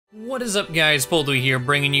What is up, guys? poledoo here,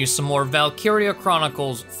 bringing you some more Valkyria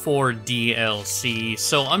Chronicles 4 DLC.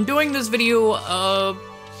 So I'm doing this video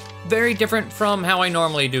very different from how I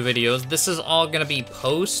normally do videos. This is all gonna be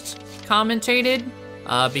post-commentated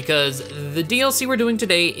because the DLC we're doing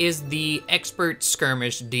today is the Expert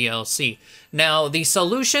Skirmish DLC. Now, the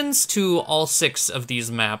solutions to all 6 of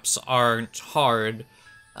these maps aren't hard.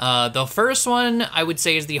 The first one, I would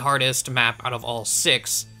say, is the hardest map out of all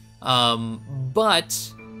 6,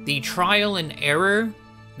 but the trial and error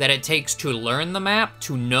that it takes to learn the map,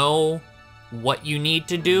 to know what you need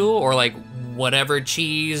to do, or like whatever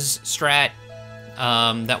cheese strat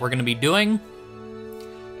that we're gonna be doing,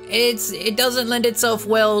 it doesn't lend itself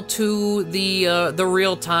well to the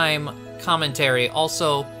real-time commentary.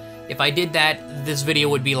 Also, if I did that, this video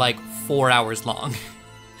would be like 4 hours long.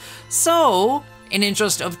 So, in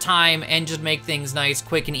interest of time and just make things nice,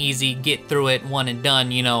 quick and easy, get through it, one and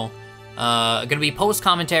done, you know, gonna be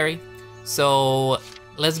post-commentary, so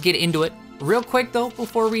let's get into it. Real quick though,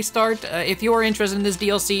 before we start, if you are interested in this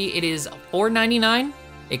DLC, it is $4.99.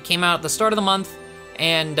 It came out at the start of the month,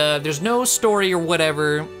 and there's no story or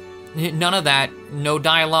whatever, none of that, no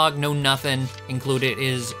dialogue, no nothing included. It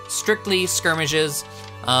is strictly skirmishes.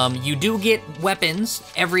 You do get weapons.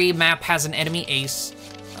 Every map has an enemy ace,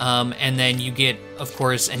 and then you get, of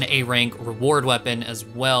course, an A rank reward weapon as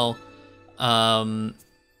well.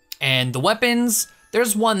 And the weapons,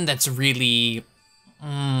 there's one that's really,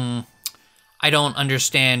 I don't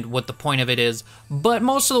understand what the point of it is, but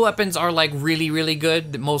most of the weapons are like really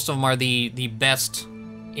good. Most of them are the best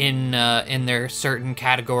in their certain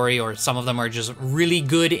category, or some of them are just really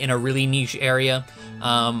good in a really niche area.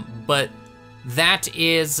 But that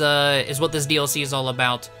is what this DLC is all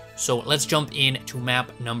about. So let's jump into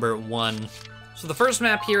map number 1. So the first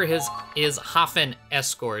map here is Hafen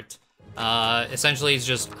Escort. Essentially, it's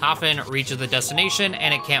just Hafen reaches the destination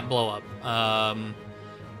and it can't blow up.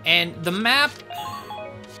 And the map,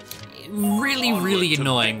 really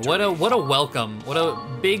annoying. What a welcome. What a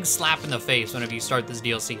big slap in the face whenever you start this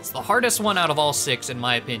DLC. It's the hardest one out of all 6, in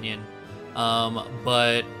my opinion.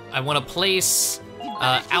 But I want to place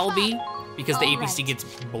Albie because the APC gets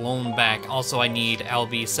blown back. Also, I need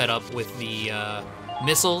Albie set up with the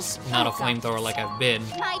missiles, not a flamethrower like I've been.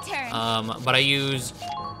 My turn. But I use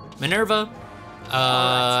Minerva,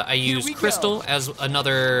 I use Crystal as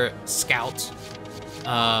another scout,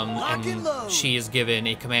 and she is given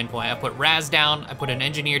a command point. I put Raz down, I put an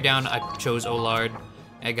engineer down, I chose Olard.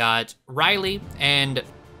 I got Riley and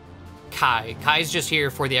Kai. Kai's just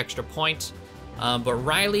here for the extra point, but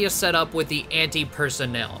Riley is set up with the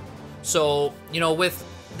anti-personnel. So, you know, with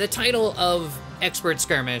the title of Expert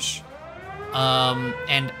Skirmish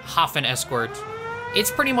and Hafen Escort,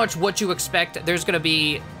 it's pretty much what you expect. There's gonna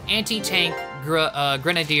be anti-tank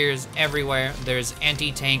grenadiers everywhere. There's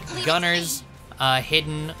anti-tank gunners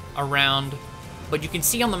hidden around. But you can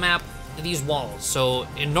see on the map these walls. So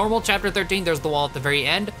in normal chapter 13, there's the wall at the very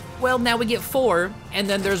end. Well, now we get 4, and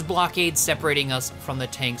then there's blockades separating us from the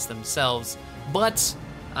tanks themselves. But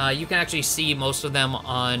you can actually see most of them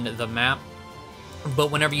on the map. But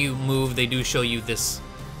whenever you move, they do show you this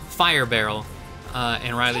fire barrel.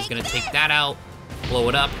 And Riley's gonna take that out, blow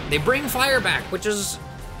it up. They bring fire back, which is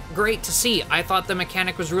great to see. I thought the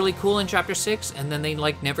mechanic was really cool in chapter 6, and then they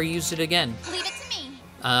like never used it again. Leave it to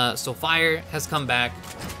me. So fire has come back.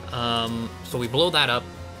 So we blow that up,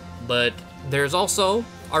 but there's also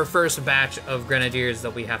our first batch of grenadiers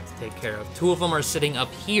that we have to take care of. 2 of them are sitting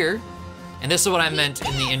up here, and this is what I meant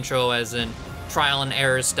in the intro, as in trial and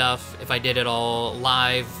error stuff. If I did it all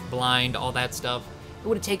live, blind, all that stuff, it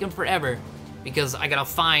would have taken forever, because I gotta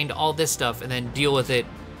find all this stuff and then deal with it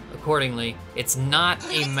accordingly. It's not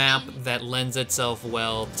a map that lends itself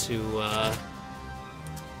well to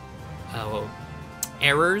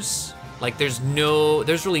errors. Like there's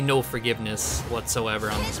really no forgiveness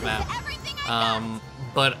whatsoever on this map.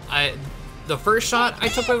 But the first shot I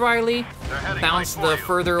took with Riley bounced the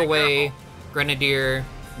further away grenadier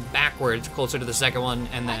backwards, closer to the second one,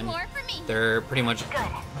 and then they're pretty much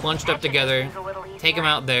bunched up together. Take him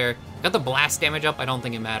out there. Got the blast damage up, I don't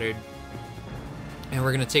think it mattered. And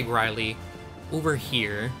we're gonna take Riley over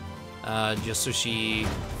here, just so she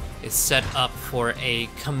is set up for a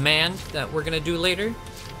command that we're gonna do later.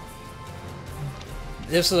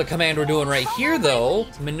 This is a command we're doing right here though,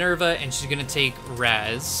 Minerva, and she's gonna take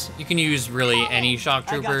Raz. You can use really any shock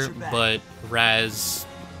trooper, but Raz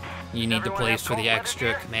you need to place for the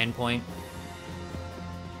extra command point.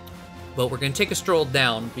 But we're gonna take a stroll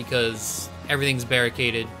down because everything's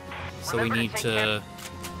barricaded, so we need to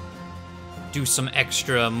do some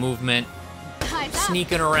extra movement,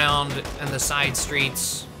 sneaking around in the side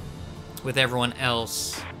streets with everyone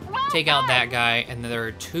else. take out that guy, and there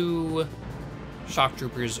are 2 shock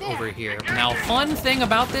troopers over here. Now, fun thing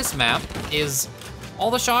about this map is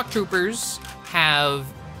all the shock troopers have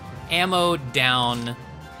ammo down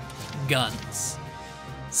guns.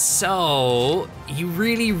 So you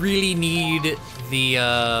really, really need the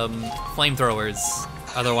flamethrowers.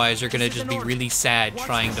 Otherwise, you're gonna just be really sad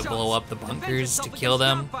trying to blow up the bunkers to kill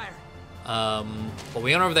them. But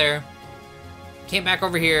we went over there, came back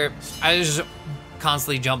over here. I just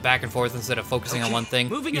constantly jump back and forth instead of focusing on one thing.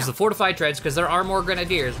 Use the fortified treads because there are more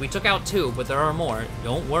grenadiers. We took out 2, but there are more.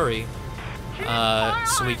 Don't worry.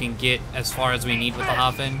 So we can get as far as we need with the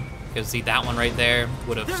Hafen. Because see, that one right there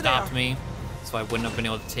would have stopped me. So I wouldn't have been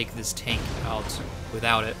able to take this tank out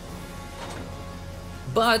without it.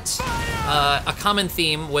 But a common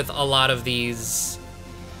theme with a lot of these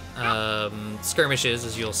skirmishes,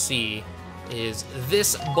 as you'll see, is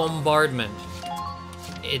this bombardment.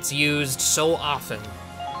 It's used so often,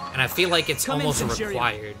 and I feel like it's almost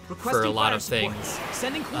required for a lot of things.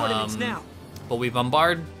 Sending coordinates now. But we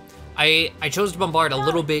bombard. I chose to bombard a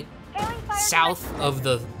little bit south of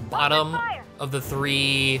the bottom of the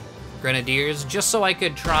 3 grenadiers, just so I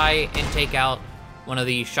could try and take out one of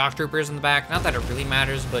the shock troopers in the back. Not that it really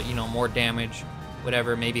matters, but you know, more damage,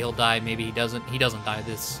 whatever. Maybe he'll die, maybe he doesn't. He doesn't die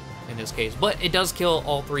in this case, but it does kill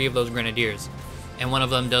all 3 of those grenadiers, and one of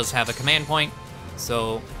them does have a command point,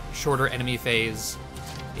 so shorter enemy phase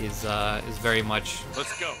is very much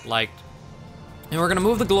liked. And we're gonna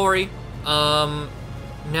move the glory.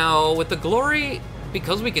 Now with the glory,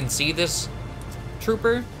 because we can see this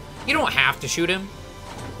trooper, you don't have to shoot him.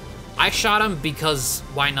 I shot him because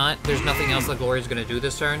why not? There's nothing else the glory's gonna do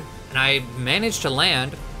this turn, and I managed to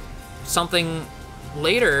land something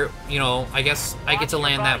later. You know, I guess I get to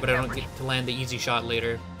land that, but I don't get to land the easy shot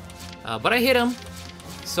later. But I hit him.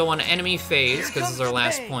 So on enemy phase, because this is our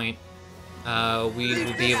last point, we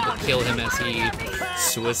will be able to kill him as he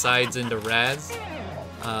suicides into Raz.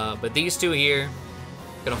 But these 2 here,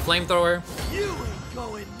 gonna flamethrower.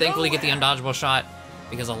 Thankfully get the undodgeable shot,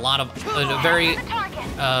 because a lot of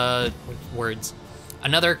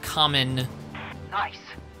another common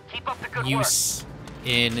use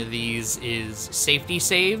in these is safety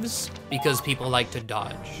saves, because people like to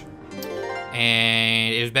dodge.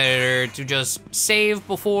 And it's better to just save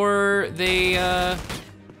before they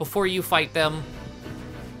before you fight them,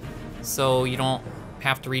 so you don't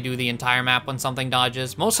have to redo the entire map when something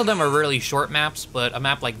dodges. Most of them are really short maps, but a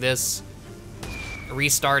map like this,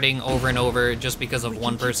 restarting over and over just because of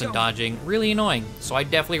one person dodging, really annoying. So I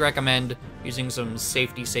definitely recommend using some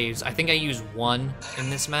safety saves. I think I used 1 in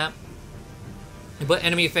this map. But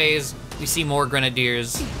enemy phase, we see more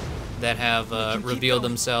grenadiers that have revealed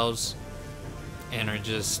themselves and are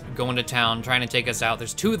just going to town, trying to take us out.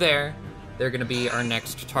 There's 2 there. They're gonna be our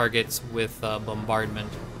next targets with bombardment.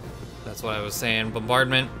 That's what I was saying,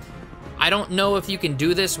 bombardment. I don't know if you can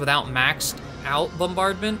do this without maxed out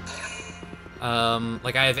bombardment.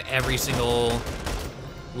 Like I have every single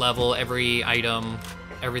level, every item,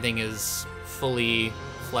 everything is fully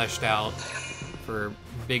fleshed out for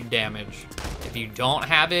big damage. If you don't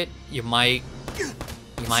have it, you might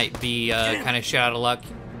be kind of shit out of luck.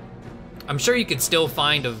 I'm sure you could still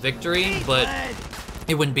find a victory, but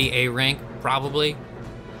it wouldn't be A rank, probably,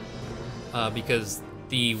 because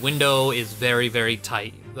the window is very, very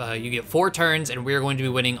tight. You get 4 turns, and we're going to be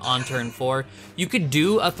winning on turn 4. You could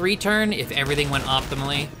do a 3-turn if everything went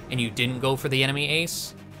optimally and you didn't go for the enemy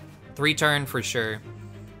ace. 3-turn for sure.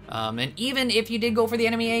 And even if you did go for the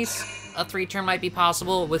enemy ace, a 3-turn might be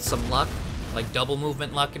possible with some luck, like double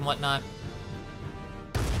movement luck and whatnot.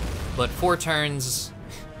 But 4 turns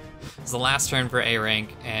is the last turn for A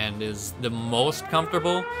rank and is the most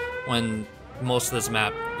comfortable when most of this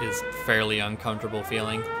map is fairly uncomfortable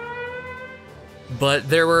feeling. But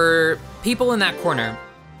there were people in that corner,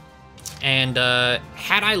 and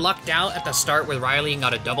had I lucked out at the start with Riley and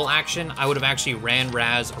got a double action, I would have actually ran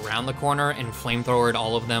Raz around the corner and flamethrowered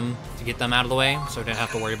all of them to get them out of the way, so I didn't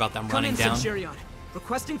have to worry about them running down.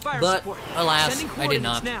 But alas, I did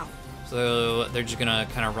not. So they're just gonna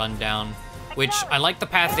kind of run down, which I like the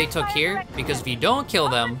path they took here, because if you don't kill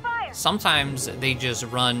them, sometimes they just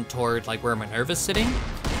run toward like where Minerva's sitting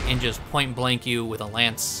and just point blank you with a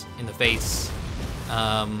lance in the face.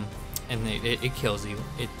 And it kills you.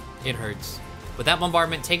 It hurts. But that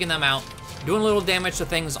bombardment, taking them out, doing a little damage to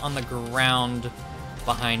things on the ground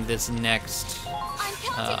behind this next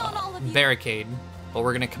barricade. But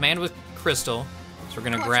we're gonna command with Crystal, so we're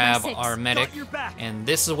gonna grab our medic, and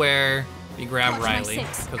this is where we grab Riley,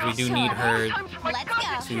 because we do need her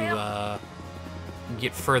to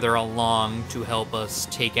get further along to help us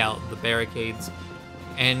take out the barricades.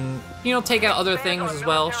 and, you know, take out other things as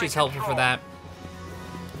well. She's helpful for that.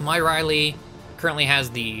 My Riley currently has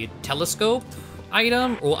the telescope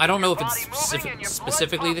item. Well, I don't know if it's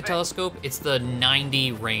specifically the telescope. It's the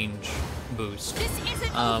 90 range boost.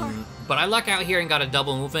 But I luck out here and got a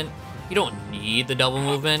double movement. You don't need the double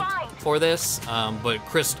movement for this, but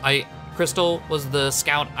Crystal was the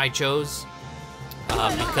scout I chose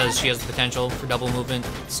because she has the potential for double movement.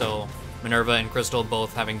 So Minerva and Crystal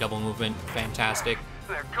both having double movement, fantastic.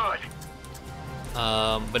 They're good.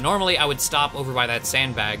 But normally I would stop over by that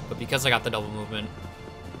sandbag, but because I got the double movement,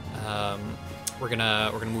 we're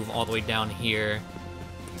gonna move all the way down here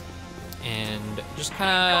and just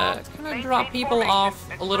kind of drop people off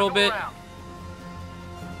a little bit.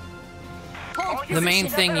 The main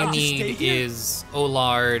thing you need is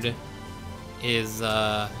Olard needs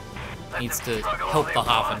to help the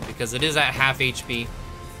Hafen because it is at half HP,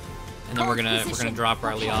 and then we're gonna drop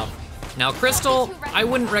Riley off. Now Crystal, I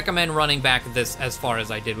wouldn't recommend running back this as far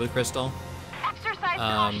as I did with Crystal. Exercise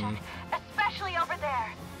caution, especially over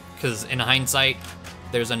there. Because in hindsight,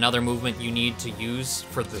 there's another movement you need to use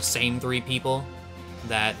for the same 3 people,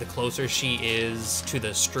 that the closer she is to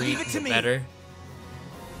the street, the better.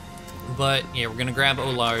 But yeah, we're gonna grab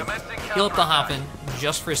Olard, heal up the Hafen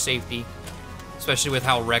just for safety, especially with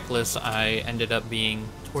how reckless I ended up being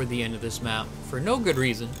toward the end of this map for no good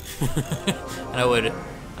reason. And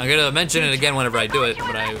I'm gonna mention it again whenever I do it,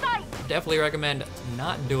 but I definitely recommend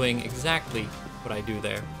not doing exactly what I do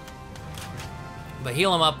there. But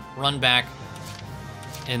heal him up, run back,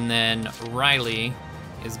 and then Riley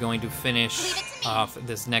is going to finish off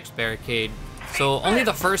this next barricade. So only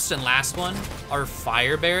the first and last one are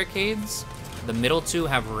fire barricades. The middle 2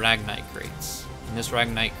 have Ragnite crates. And this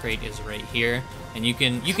Ragnite crate is right here. And you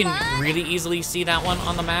can really easily see that one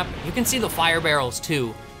on the map. You can see the fire barrels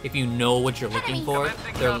too, if you know what you're looking for.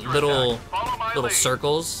 They're little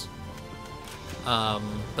circles.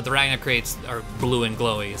 But the Ragnite crates are blue and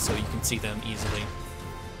glowy, so you can see them easily.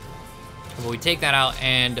 But we take that out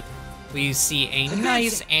and we see a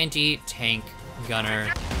nice anti-tank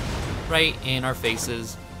gunner right in our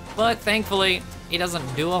faces. But thankfully, it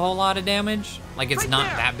doesn't do a whole lot of damage. Like, it's not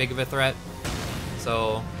that big of a threat.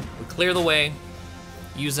 So we clear the way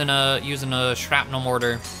using a shrapnel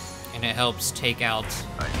mortar, and it helps take out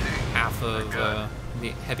half of the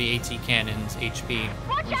heavy AT cannon's HP.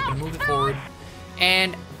 We're just gonna move it forward.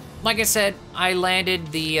 And like I said, I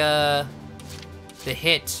landed the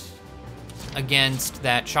hit against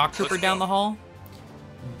that shock trooper down the hall,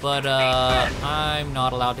 but I'm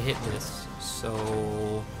not allowed to hit this,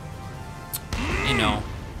 so you know,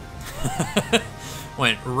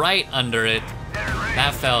 went right under it.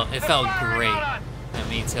 It felt great, let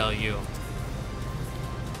me tell you.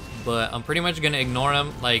 But I'm pretty much gonna ignore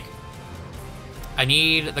him. Like, I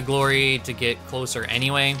need the glory to get closer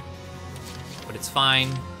anyway, but it's fine.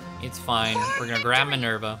 It's fine. We're gonna grab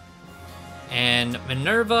Minerva, and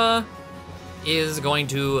Minerva is going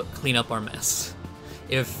to clean up our mess.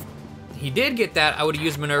 If he did get that, I would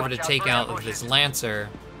use Minerva to take out this Lancer.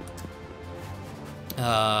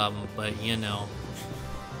 But you know,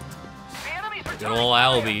 good old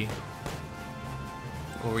Albie.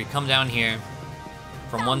 Where we come down here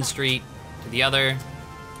from one street to the other,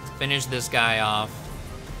 finish this guy off.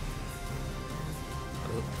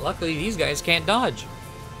 Luckily, these guys can't dodge.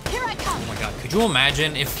 Here I come. Oh my god, could you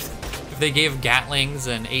imagine if they gave Gatlings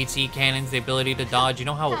and AT cannons the ability to dodge? You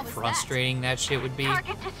know how frustrating that shit would be?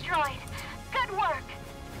 Target destroyed. Good work.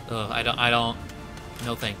 Ugh, I don't,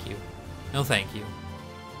 no thank you. No thank you.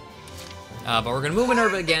 But we're gonna move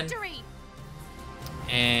Minerva again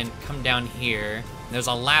and come down here. There's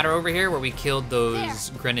a ladder over here where we killed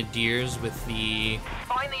those grenadiers with the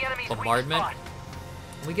bombardment.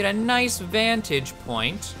 We get a nice vantage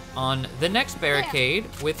point on the next barricade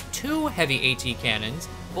with 2 heavy AT cannons.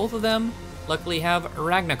 Both of them luckily have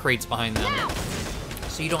Ragna crates behind them,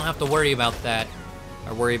 so you don't have to worry about that,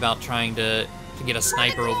 or worry about trying to get a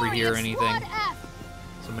sniper over here or anything.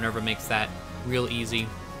 So Minerva makes that real easy.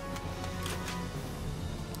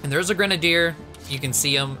 And there's a grenadier. You can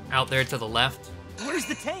see him out there to the left. Where's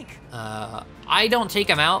the tank? I don't take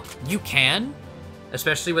him out. You can,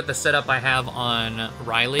 especially with the setup I have on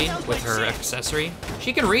Riley with her accessory.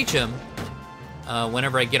 She can reach him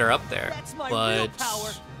whenever I get her up there, but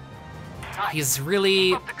he's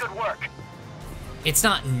really, it's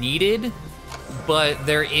not needed, but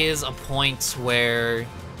there is a point where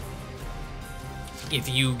if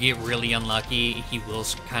you get really unlucky, he will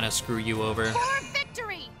kind of screw you over.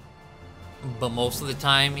 But most of the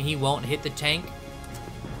time, he won't hit the tank.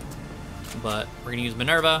 But we're gonna use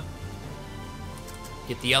Minerva.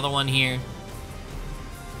 Get the other one here.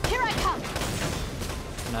 Here I come.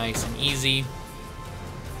 Nice and easy.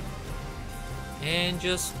 And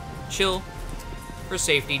just chill for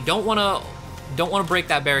safety. Don't wanna break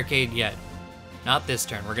that barricade yet. Not this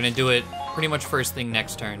turn. We're gonna do it pretty much first thing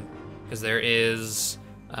next turn, because there is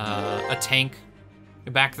a tank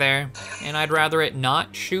back there, and I'd rather it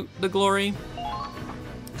not shoot the glory.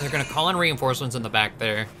 They're gonna call in reinforcements in the back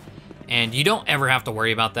there, and you don't ever have to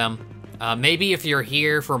worry about them. Maybe if you're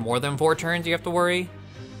here for more than 4 turns, you have to worry,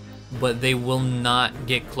 but they will not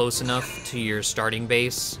get close enough to your starting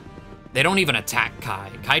base. They don't even attack Kai.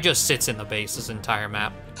 Kai just sits in the base this entire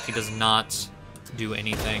map. He does not do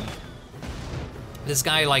anything. This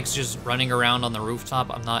guy likes just running around on the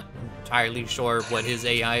rooftop. I'm not entirely sure what his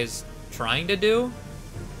AI is trying to do,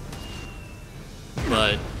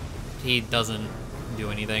 but he doesn't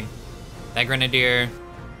do anything. That Grenadier,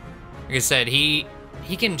 like I said, he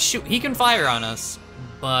can shoot, he can fire on us,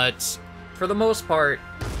 but for the most part,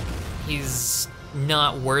 he's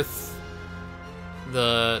not worth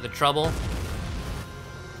the trouble,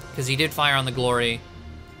 because he did fire on the glory.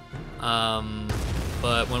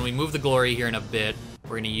 But when we move the glory here in a bit,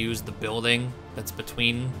 we're gonna use the building that's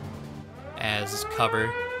between as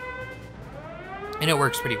cover, and it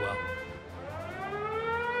works pretty well.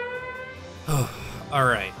 All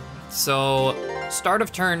right, so start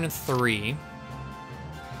of turn 3,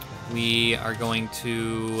 we are going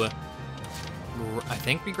to, I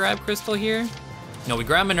think we grab Crystal here. No, we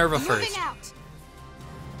grab Minerva first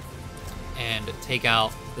and take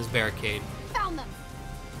out this barricade. Found them.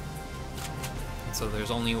 So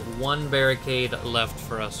there's only 1 barricade left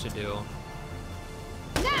for us to do.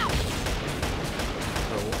 Now.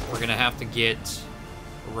 So we're gonna have to get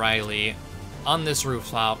Riley on this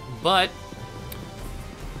rooftop, but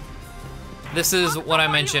this is what I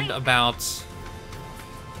mentioned about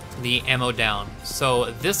the ammo down.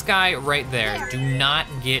 So this guy right there, do not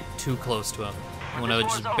get too close to him. You wanna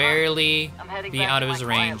just barely be out of his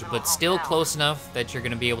range, but still close enough that you're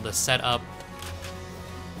gonna be able to set up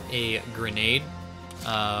a grenade,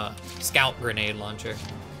 scout grenade launcher.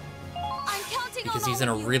 Because he's in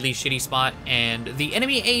a really shitty spot, and the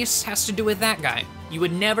enemy ace has to do with that guy. You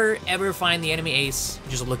would never ever find the enemy ace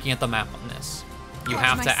just looking at the map on this. You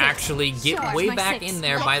have to actually get way back in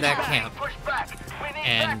there by that camp,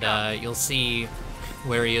 and you'll see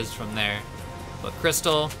where he is from there. But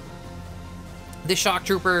Crystal, this shock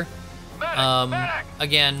trooper,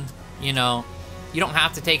 again, you know, you don't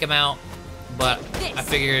have to take him out, but I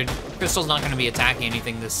figured Crystal's not going to be attacking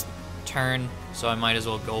anything this turn, so I might as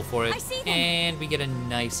well go for it. And we get a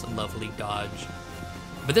nice, lovely dodge.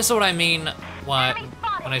 But this is what I mean when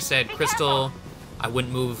I said Crystal, I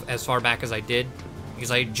wouldn't move as far back as I did,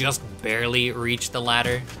 because I just barely reached the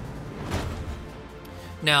ladder.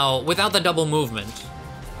 Now, without the double movement,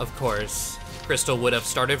 of course, Crystal would have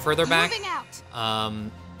started further back.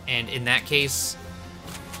 And in that case,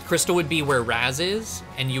 Crystal would be where Raz is,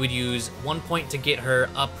 and you would use 1 point to get her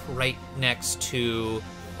up right next to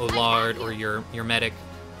Olard or your medic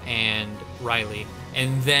and Riley,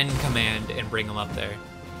 and then command and bring them up there.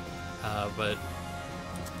 But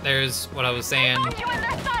there's what I was saying.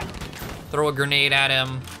 Throw a grenade at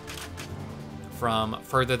him from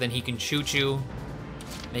further than he can shoot you.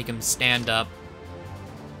 Make him stand up.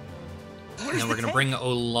 And then we're gonna bring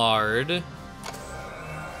Olard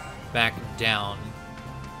back down.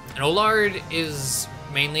 And Olard is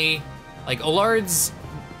mainly, like, Olard's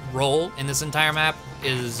role in this entire map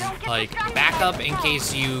is like backup in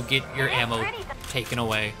case you get your ammo taken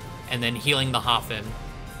away, and then healing the Hoffen.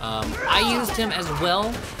 I used him as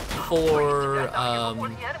well for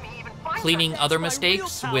cleaning other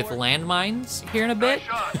mistakes with landmines here in a bit.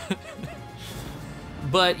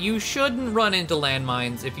 But you shouldn't run into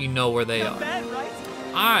landmines if you know where they are.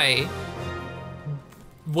 I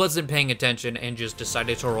wasn't paying attention and just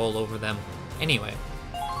decided to roll over them anyway.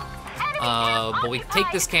 But we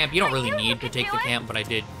take this camp. You don't really need to take the camp, but I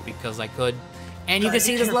did because I could. And you can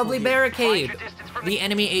see this lovely barricade. The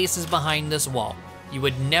enemy ace is behind this wall. You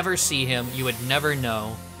would never see him. You would never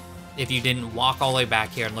know if you didn't walk all the way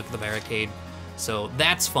back here and look at the barricade. So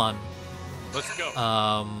that's fun. Let's go.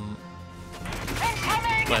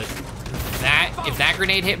 But if that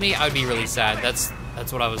grenade hit me, I would be really sad. That's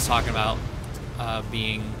what I was talking about,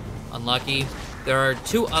 being unlucky. There are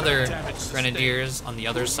 2 other grenadiers on the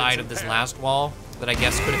other side of this last wall that I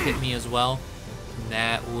guess could have hit me as well.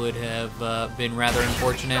 That would have been rather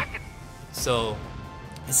unfortunate. So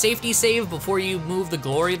a safety save before you move the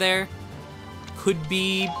glory there could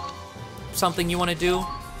be something you want to do.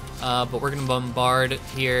 But we're gonna bombard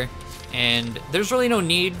here, and there's really no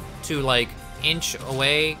need to like inch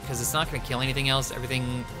away because it's not gonna kill anything else.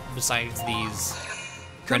 Everything besides these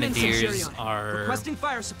Grenadiers are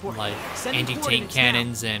like anti-tank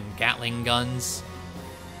cannons and Gatling guns,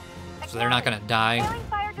 so they're not gonna die.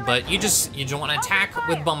 But you just want to attack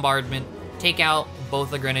with bombardment, take out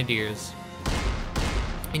both the Grenadiers,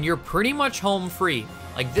 and you're pretty much home free.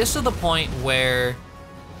 Like, this is the point where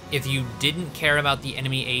if you didn't care about the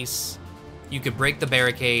enemy ace, you could break the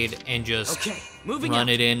barricade and just run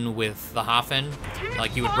it in with the Hafen.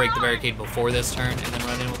 Like, you would break the barricade before this turn and then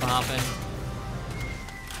run in with the Hafen.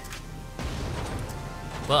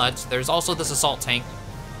 But there's also this assault tank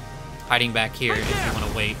hiding back here if you want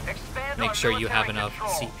to wait. Make sure you have enough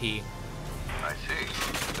CP. I see.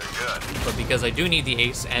 They're good. But because I do need the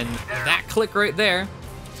ace, and that click right there,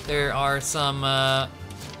 there are some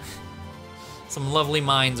lovely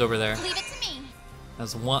mines over there. Leave it to me.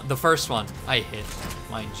 That's the first one I hit,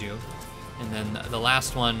 mind you. And then the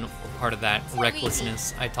last one, part of that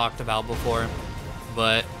recklessness I talked about before.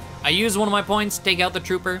 But I used one of my points to take out the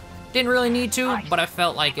trooper. Didn't really need to, but I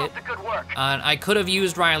felt like it. Good work. And I could have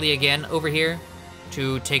used Riley again over here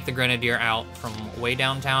to take the Grenadier out from way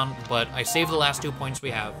downtown, but I saved the last 2 points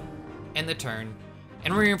we have, and the turn.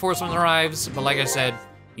 And reinforcement arrives, but like I said,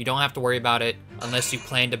 you don't have to worry about it unless you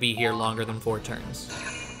plan to be here longer than 4 turns.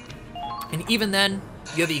 And even then,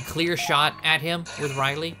 you have a clear shot at him with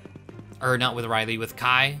Riley. Or not with Riley, with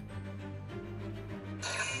Kai.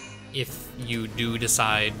 If you do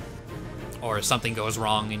decide, or something goes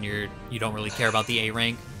wrong and you don't really care about the A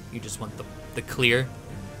rank, you just want the clear.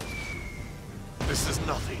 This is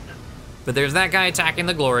nothing. But there's that guy attacking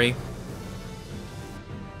the Glory.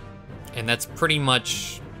 And that's pretty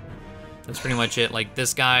much it. Like,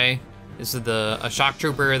 this guy, this is a shock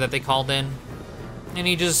trooper that they called in. And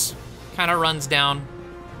he just kind of runs down.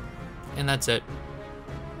 And that's it.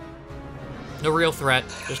 No real threat,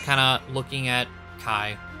 just kind of looking at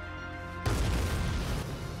Kai.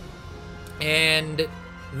 And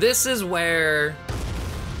this is where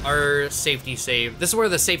our safety save, this is where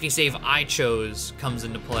the safety save I chose comes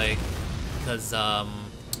into play. Because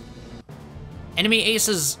enemy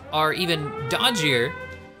aces are even dodgier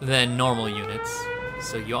than normal units.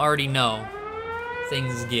 So you already know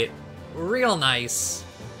things get real nice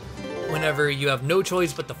whenever you have no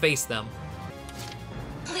choice but to face them.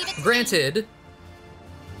 Granted,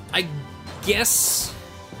 I guess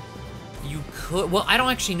you could, well, I don't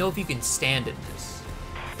actually know if you can stand in this.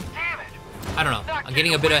 I don't know, I'm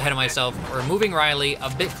getting a bit ahead of myself. We're moving Riley a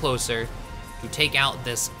bit closer to take out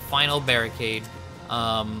this final barricade.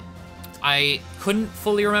 I couldn't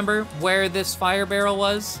fully remember where this fire barrel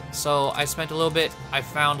was, so I spent a little bit, I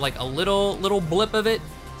found like a little blip of it,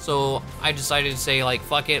 so I decided to say, like,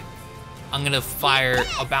 fuck it, I'm gonna fire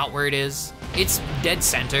about where it is. It's dead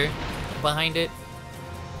center behind it,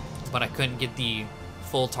 but I couldn't get the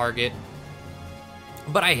full target.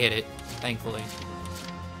 But I hit it, thankfully.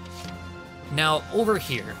 Now, over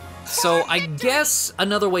here. So I guess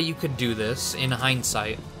another way you could do this, in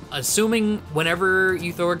hindsight, assuming whenever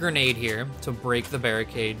you throw a grenade here to break the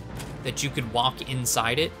barricade, that you could walk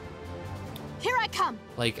inside it. Here I come.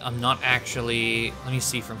 Like, I'm not actually, let me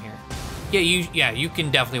see from here. Yeah, you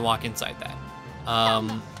can definitely walk inside that.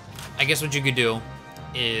 I guess what you could do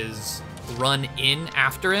is run in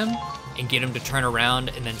after him and get him to turn around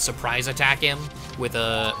and then surprise attack him with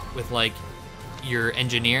like your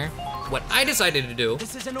engineer. What I decided to do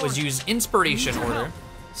was use inspiration order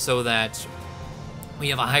so that we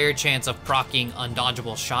have a higher chance of proccing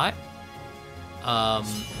undodgeable shot.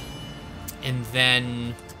 And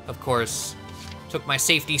then, of course, took my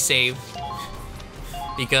safety save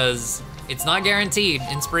because it's not guaranteed.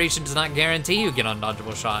 Inspiration does not guarantee you get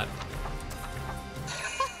undodgeable shot.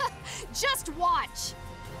 Just watch.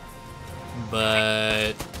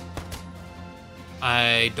 But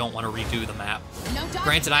I don't want to redo the map. No dodge.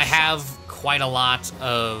 Granted, I have quite a lot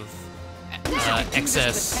of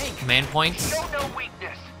excess command points,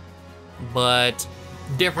 but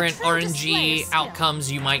different RNG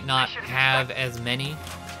outcomes you might not have as many.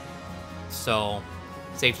 So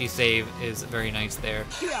safety save is very nice there.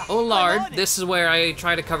 Oh Lord, this is where I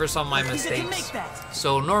try to cover some of my mistakes.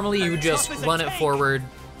 So normally you just run it forward,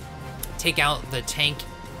 take out the tank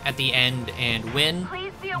at the end and win,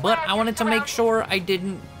 but I wanted to make sure I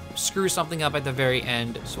didn't screw something up at the very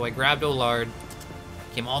end, so I grabbed Olard,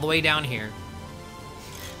 came all the way down here,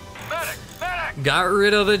 got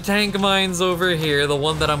rid of the tank mines over here, the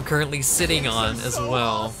one that I'm currently sitting on as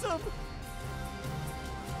well.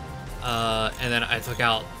 And then I took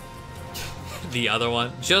out the other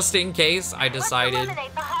one, just in case I decided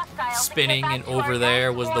spinning and over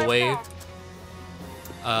there was the wave.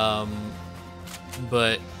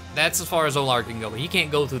 But that's as far as Olard can go. He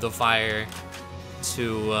can't go through the fire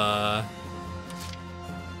to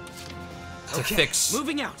to fix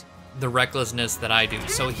Moving out. the recklessness that I do.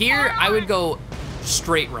 So here, I would go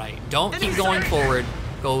straight right. Don't keep going forward,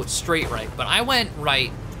 go straight right. But I went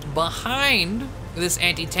right behind this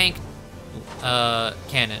anti-tank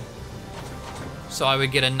cannon. So I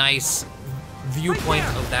would get a nice viewpoint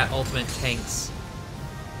of that ultimate tank's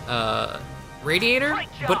radiator.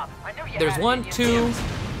 But there's 1, 2,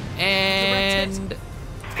 and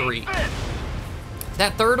 3.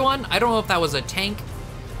 That third one, I don't know if that was a tank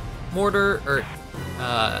mortar or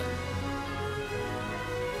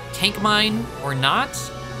tank mine or not,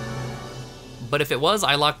 but if it was,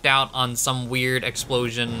 I lucked out on some weird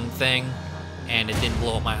explosion thing and it didn't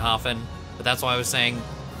blow up my Hafen. But that's why I was saying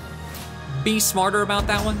be smarter about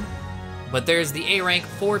that one. But there's the A rank,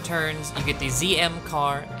 4 turns. You get the ZM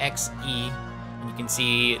car XE, and you can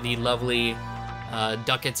see the lovely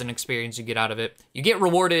ducats and experience you get out of it. You get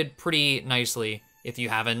rewarded pretty nicely if you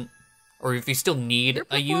haven't, or if you still need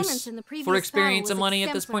a use for experience and money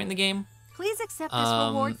at this point in the game. Please accept this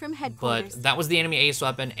reward from headquarters. But that was the enemy ace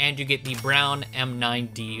weapon, and you get the brown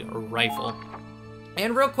M9D rifle.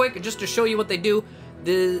 And real quick, just to show you what they do,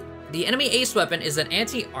 the enemy ace weapon is an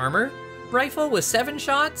anti-armor rifle with 7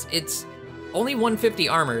 shots. It's only 150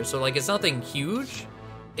 armor, so like it's nothing huge.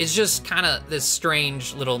 It's just kind of this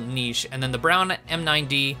strange little niche. And then the brown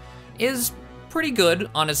M9D is pretty good,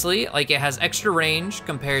 honestly. Like, it has extra range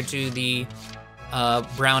compared to the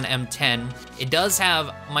brown M10. It does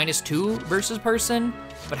have -2 versus person,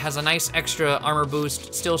 but has a nice extra armor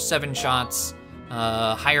boost, still 7 shots,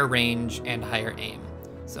 higher range, and higher aim.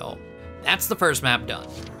 So that's the first map done.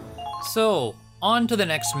 So on to the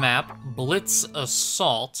next map, Blitz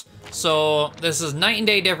Assault. So this is night and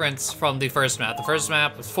day difference from the first map. The first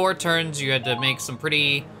map was 4 turns. You had to make some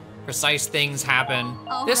pretty precise things happen.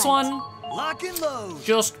 This one, Lock and load.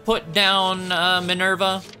 just put down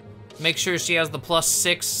Minerva. Make sure she has the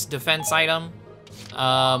 +6 defense item.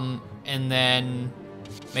 And then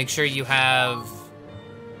make sure you have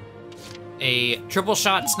a triple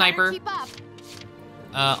shot sniper Keep up.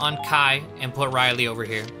 on Kai, and put Riley over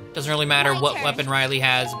here. Doesn't really matter what turn. weapon Riley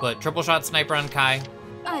has, but triple shot sniper on Kai.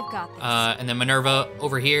 I've got this. And then Minerva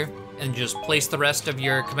over here, and just place the rest of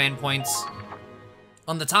your command points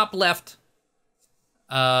on the top left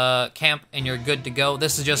camp, and you're good to go.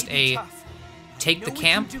 This is just a take the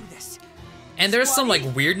camp, and there's some like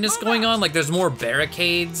weirdness going on. Like there's more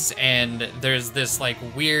barricades, and there's this like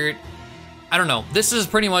weird, I don't know. This is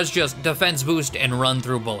pretty much just defense boost and run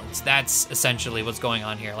through bullets. That's essentially what's going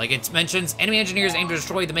on here. Like it mentions enemy engineers aim to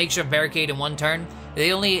destroy the makeshift barricade in 1 turn. They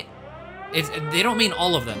don't mean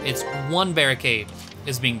all of them. It's 1 barricade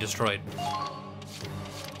is being destroyed.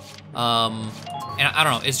 And I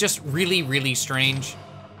don't know. It's just really, really strange.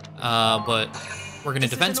 But we're gonna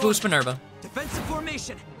defense boost Minerva. Defensive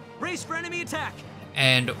formation. Brace for enemy attack.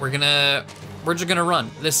 And we're just gonna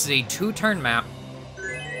run. This is a 2-turn map.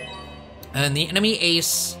 And the enemy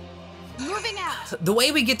ace, Moving out. the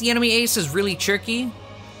way we get the enemy ace is really tricky.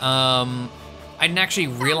 I didn't actually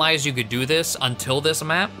realize you could do this until this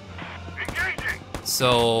map.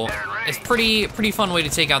 So it's pretty fun way to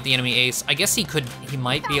take out the enemy ace. I guess he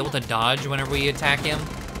might be able to dodge whenever we attack him,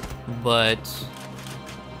 but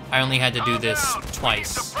I only had to do this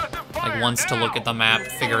twice. Like once to look at the map,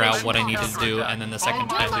 figure out what I needed to do, and then the second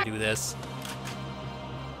time to do this.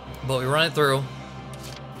 But we run it through.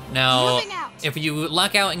 Now, if you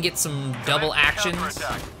luck out and get some double actions,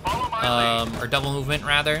 or double movement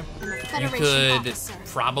rather, you could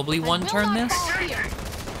probably 1-turn this.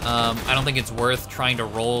 I don't think it's worth trying to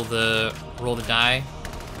roll the die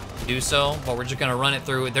to do so, but we're just gonna run it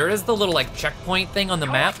through. There is the little like checkpoint thing on the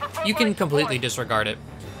map. You can completely disregard it.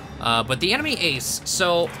 But the enemy ace,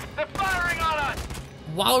 so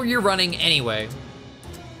while you're running anyway,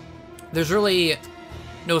 there's really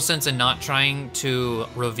no sense in not trying to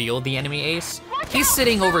reveal the enemy ace. He's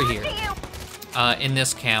sitting over here in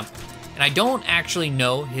this camp, and I don't actually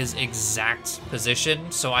know his exact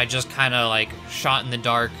position, so I just kind of like shot in the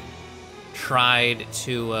dark, tried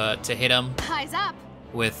to hit him Eyes up.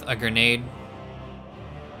 with a grenade,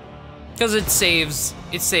 because it saves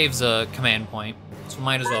a command point, so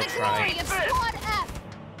might as well try. Of Squad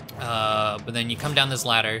F. But then you come down this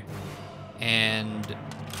ladder and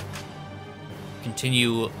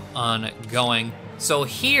continue on going. So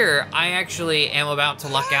here, I actually am about to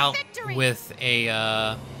luck out with a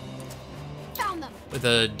Found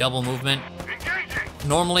them. double movement.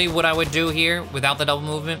 Normally, what I would do here without the double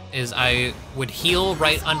movement is I would heal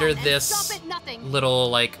right under this Stop at nothing. little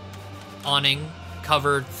like awning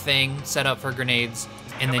covered thing set up for grenades,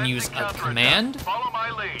 and then use a command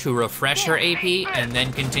to refresh her AP and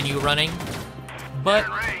then continue running. But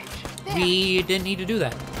we didn't need to do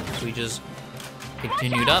that. So we just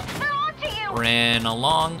Continued up, ran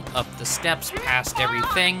along, up the steps, past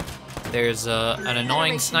everything. There's an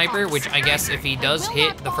annoying sniper, which I guess if he does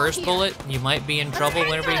hit the first bullet, you might be in trouble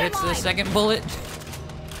whenever he hits the second bullet.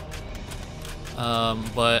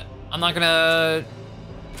 But I'm not gonna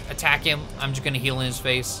attack him. I'm just gonna heal in his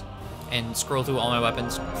face and scroll through all my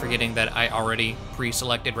weapons, forgetting that I already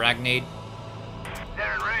pre-selected Ragnade.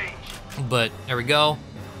 They're in range. But there we go.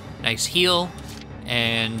 Nice heal.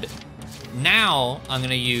 And now I'm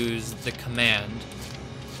gonna use the command.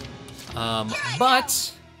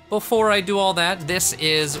 But before I do all that, this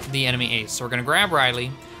is the enemy ace. So we're gonna grab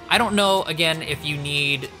Riley. I don't know, again, if you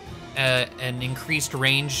need an increased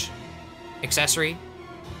range accessory.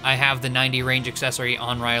 I have the 90 range accessory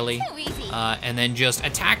on Riley. And then just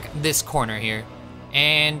attack this corner here.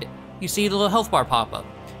 And you see the little health bar pop up.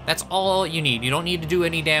 That's all you need. You don't need to do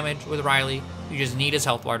any damage with Riley. You just need his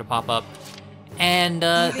health bar to pop up. And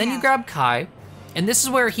then you grab Kai. And this is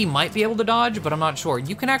where he might be able to dodge, but I'm not sure.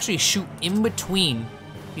 You can actually shoot in between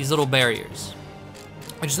these little barriers,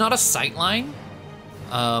 which is not a sight line,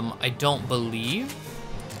 I don't believe.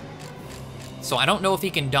 So I don't know if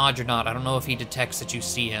he can dodge or not. I don't know if he detects that you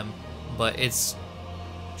see him, but it's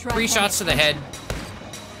 3 shots to the head.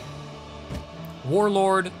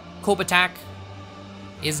 Warlord, Cope attack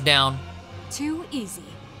is down. Too easy.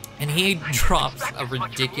 And he drops a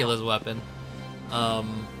ridiculous weapon.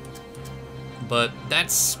 But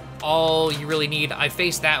that's all you really need. I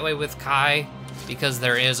face that way with Kai because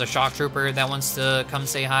there is a shock trooper that wants to come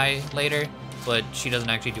say hi later, but she doesn't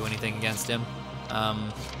actually do anything against him.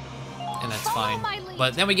 And that's fine.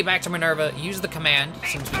 But then we get back to Minerva, use the command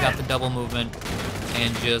since we got the double movement,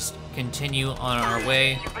 and just continue on our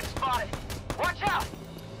way.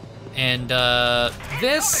 And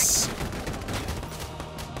this,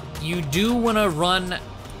 you do want to run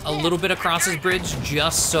a little bit across this bridge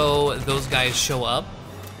just so those guys show up.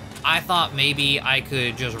 I thought maybe I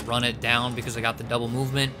could just run it down because I got the double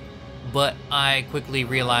movement, but I quickly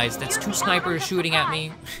realized that's 2 snipers shooting at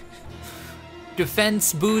me.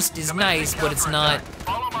 Defense boost is nice, but it's not,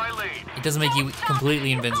 it doesn't make you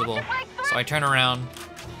completely invincible. So I turn around,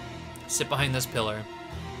 sit behind this pillar.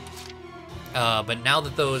 But now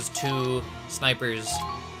that those 2 snipers,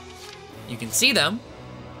 you can see them,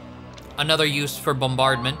 another use for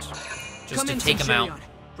bombardment, just to take them out.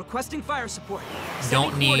 Requesting fire support.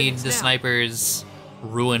 Don't need the snipers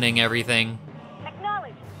ruining everything.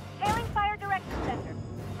 Acknowledge. Hailing fire direction center.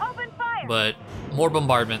 Open fire. But more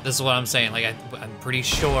bombardment, this is what I'm saying. Like, I'm pretty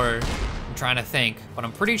sure, I'm trying to think, but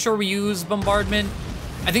I'm pretty sure we use bombardment.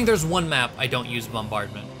 I think there's 1 map I don't use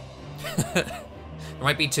bombardment. There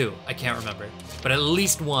might be 2, I can't remember. But at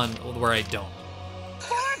least 1 where I don't.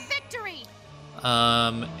 For victory!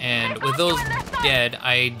 And with those dead,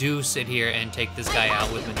 I do sit here and take this guy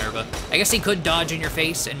out with Minerva. I guess he could dodge in your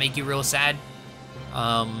face and make you real sad.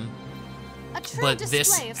 But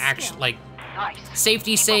this actually, like,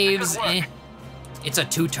 safety saves, it's a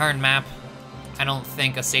 2-turn map. I don't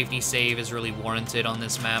think a safety save is really warranted on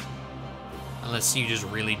this map, unless you just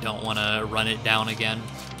really don't want to run it down again.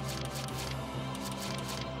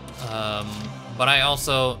 But I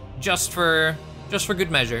also, just for good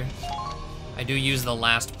measure, I do use the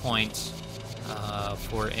last point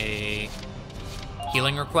for a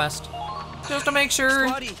healing request, just to make sure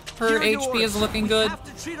her HP is looking good.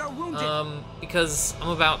 Because I'm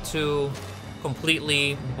about to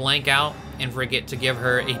completely blank out and forget to give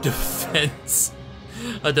her a defense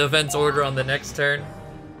order on the next turn.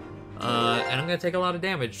 And I'm gonna take a lot of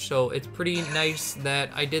damage, so it's pretty nice that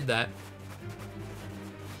I did that.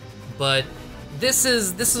 But this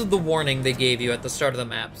is the warning they gave you at the start of the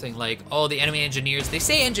map, saying like, oh, the enemy engineers, they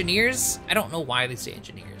say engineers, I don't know why they say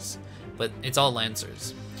engineers, but it's all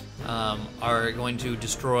Lancers, are going to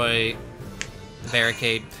destroy the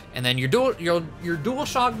barricade, and then your dual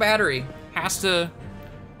shock battery has to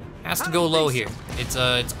go low here. It's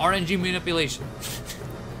RNG manipulation.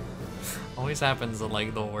 Always happens at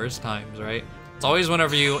like the worst times, right? It's always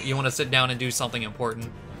whenever you want to sit down and do something important.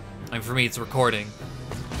 Like for me, it's recording.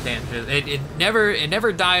 It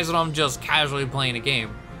never dies when I'm just casually playing a game.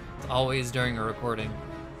 It's always during a recording.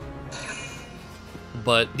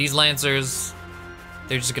 But these Lancers,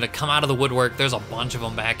 they're just gonna come out of the woodwork. There's a bunch of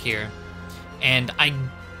them back here. And I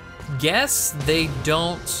guess they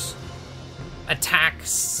don't attack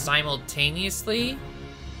simultaneously.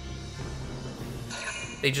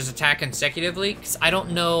 They just attack consecutively, because I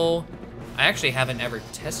don't know, I actually haven't ever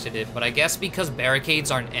tested it, but I guess because barricades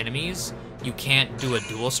aren't enemies, you can't do a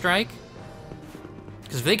dual strike.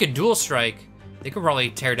 Because if they could dual strike, they could probably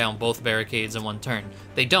tear down both barricades in 1 turn.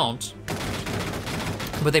 They don't,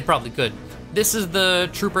 but they probably could. This is the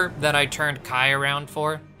trooper that I turned Kai around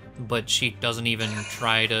for, but she doesn't even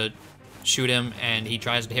try to shoot him, and he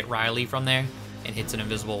tries to hit Riley from there and hits an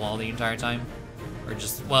invisible wall the entire time. Or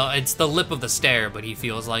just, well, it's the lip of the stair, but he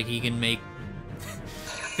feels like he can make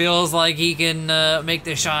make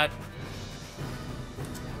the shot.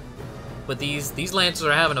 But these Lancers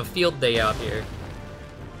are having a field day out here,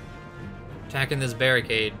 attacking this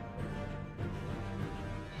barricade.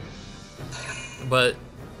 But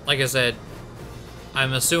like I said,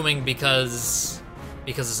 I'm assuming because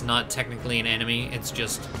it's not technically an enemy, it's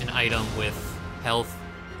just an item with health.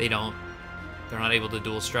 They're not able to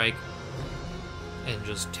dual strike and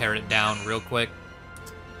just tear it down real quick.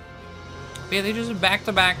 But yeah, they just back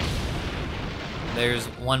to back. There's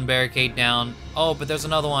one barricade down. Oh, but there's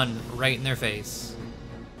another one right in their face.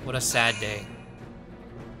 What a sad day.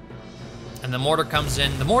 And the mortar comes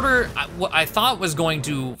in. The mortar, what I thought was going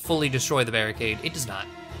to fully destroy the barricade. It does not.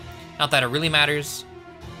 Not that it really matters.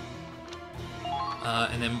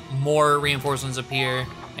 And then more reinforcements appear,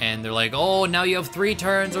 and they're like, oh, now you have 3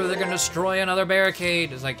 turns or they're gonna destroy another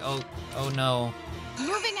barricade. It's like, oh no.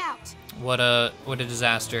 Moving out. What a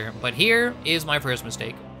disaster. But here is my first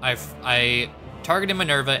mistake. I targeted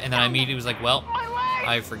Minerva, and then I immediately was like, well,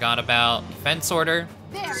 I forgot about defense order,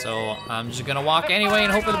 so I'm just gonna walk anyway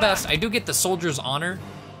and hope for the best. I do get the Soldier's Honor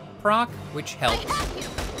proc, which helps.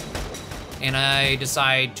 And I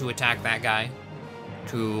decide to attack that guy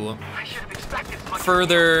to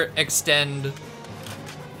further extend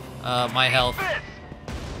my health.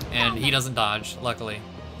 And he doesn't dodge, luckily.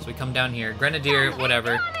 So we come down here, Grenadier,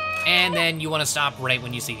 whatever. And then you wanna stop right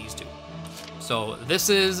when you see these two. So this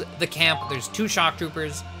is the camp. There's 2 shock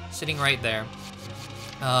troopers sitting right there.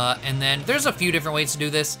 And then there's a few different ways to do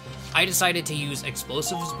this. I decided to use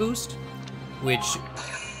explosives boost, which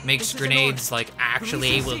makes grenades like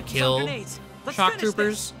actually able to kill shock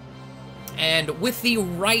troopers. And with the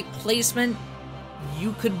right placement,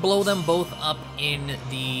 you could blow them both up in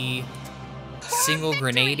the single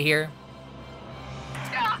grenade here.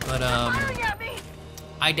 But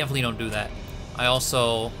I definitely don't do that. I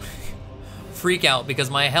also freak out because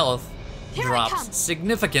my health drops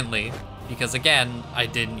significantly because, again, I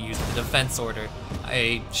didn't use the defense order.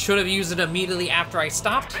 I should have used it immediately after I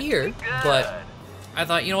stopped here, but I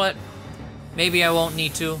thought, you know what? Maybe I won't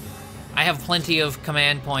need to. I have plenty of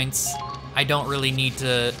command points. I don't really need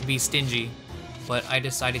to be stingy, but I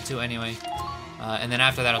decided to anyway. And then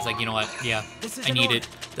after that, I was like, you know what? Yeah, I need it.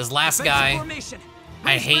 This last guy,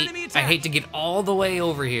 I hate to get all the way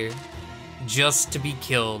over here just to be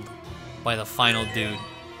killed by the final dude.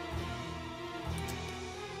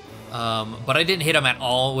 But I didn't hit him at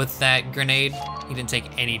all with that grenade. He didn't take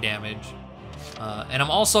any damage. And I'm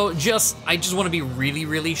also I just want to be really,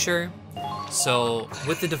 really sure. So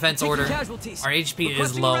with the defense order, our HP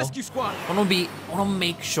is low. I want to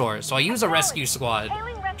make sure. So I use a rescue squad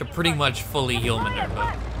to pretty much fully heal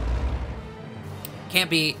Minerva. Can't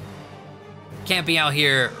be out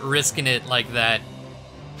here risking it like that.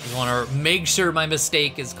 I want to make sure my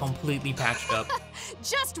mistake is completely patched up.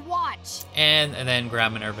 Just watch. And then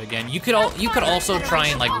grab Minerva again. You could also try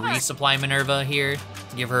and like resupply Minerva here,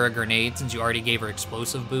 give her a grenade since you already gave her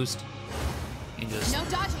explosive boost, and just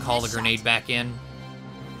call the grenade back in.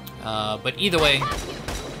 But either way,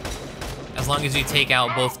 as long as you take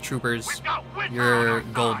out both troopers, you're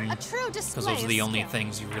golden, because those are the only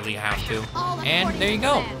things you really have to. And there you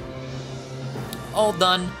go. All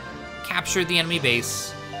done. Captured the enemy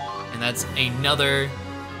base, and that's another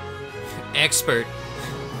expert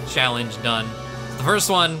challenge done. The first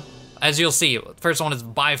one, as you'll see, the first one is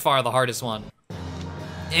by far the hardest one.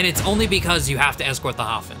 And it's only because you have to escort the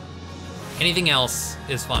Hafen. Anything else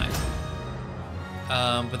is fine.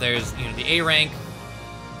 But there's, you know, the A rank,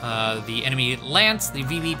 the enemy Lance, the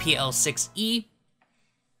VVPL-6E,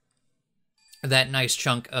 that nice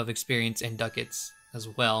chunk of experience and ducats as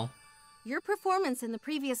well. Your performance in the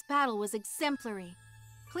previous battle was exemplary.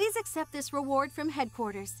 Please accept this reward from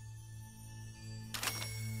headquarters.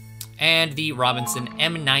 And the Robinson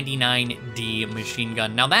M99D machine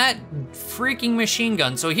gun. Now that freaking machine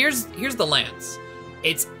gun, so here's the Lance.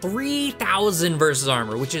 It's 3,000 versus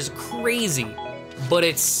armor, which is crazy, but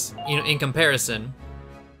it's, you know, in comparison,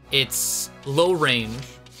 it's low range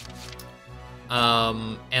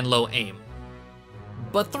and low aim.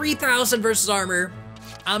 But 3,000 versus armor,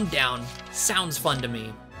 I'm down. Sounds fun to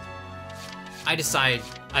me.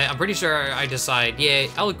 I'm pretty sure I decide, yeah,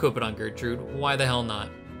 I'll equip it on Gertrude. Why the hell not?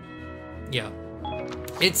 Yeah.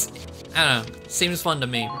 It's, I don't know, seems fun to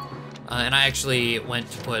me. And I actually went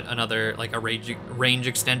to put another, like a range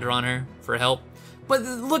extender on her for help. But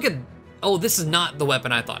look at, oh, this is not the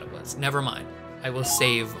weapon I thought it was. Never mind. I will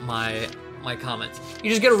save my my comments. You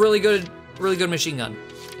just get a really good machine gun.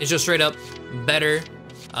 It's just straight up better.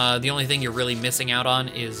 The only thing you're really missing out on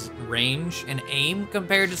is range and aim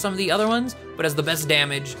compared to some of the other ones, but has the best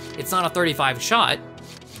damage. It's not a 35 shot,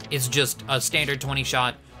 it's just a standard 20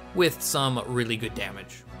 shot with some really good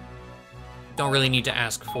damage. Don't really need to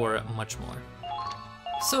ask for much more.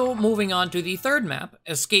 So moving on to the third map,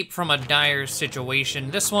 Escape from a Dire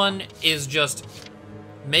Situation. This one is just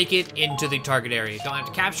make it into the target area. Don't have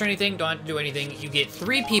to capture anything, don't have to do anything. You get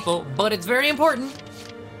 3 people, but it's very important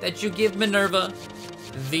that you give Minerva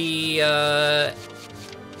the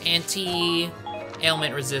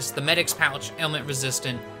anti-ailment resist, the medic's pouch ailment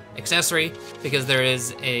resistant accessory, because there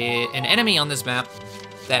is an enemy on this map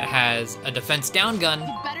that has a defense down gun,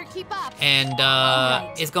 You better keep up. and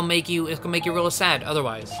it's gonna make you real sad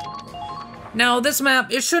otherwise. Now this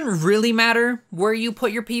map, it shouldn't really matter where you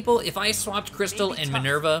put your people. If I swapped Crystal and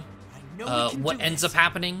Minerva, what ends up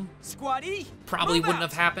happening Squaddy, probably move wouldn't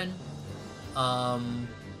out. have happened.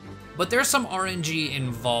 But there's some RNG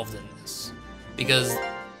involved in this, because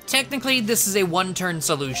technically this is a 1-turn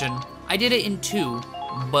solution. I did it in 2,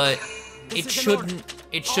 but This it is an order.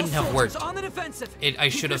 shouldn't All have worked. soldiers on the defensive. I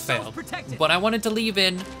Keep should have yourselves failed. protected. But I wanted to leave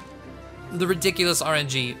in the ridiculous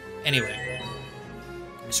RNG anyway.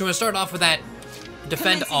 So we're gonna start off with that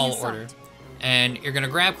defend Commencing all assault. order. And you're gonna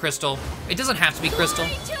grab Crystal. It doesn't have to be Crystal.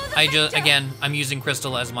 I'm using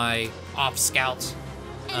Crystal as my off scout.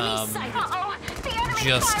 Uh-oh, the enemy's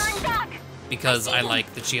Just firing back. because I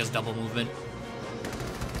like that she has double movement.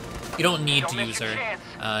 You don't need to use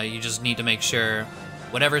her. You just need to make sure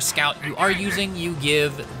whatever scout you are using, you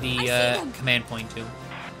give the command point to.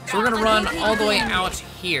 So we're gonna run all the way out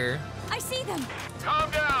here I see them. Calm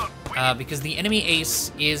down. because the enemy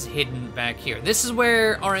ace is hidden back here. This is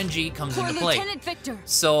where RNG comes For into play. Lieutenant Victor.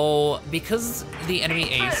 So because the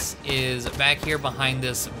enemy ace is back here behind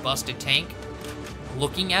this busted tank,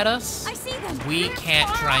 looking at us, I see them. we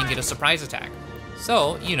can't try and get a surprise attack.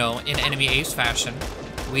 So, you know, in enemy ace fashion,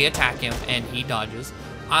 we attack him and he dodges.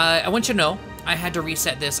 I want you to know, I had to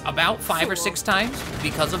reset this about 5 or 6 times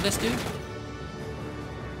because of this dude.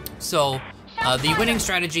 So, the winning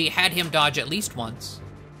strategy had him dodge at least once.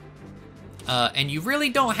 And you really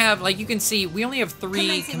don't have, like you can see, we only have 3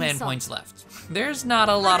 Commencing command assault. points left. There's not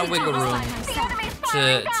a lot of Let me wiggle do this room by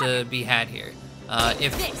myself. to be had here.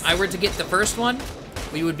 If I were to get the first one,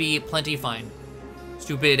 we would be plenty fine.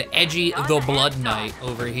 Stupid Edgy the Blood Knight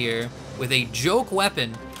over here with a joke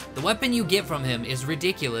weapon. The weapon you get from him is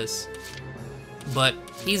ridiculous, but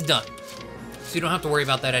he's done. So you don't have to worry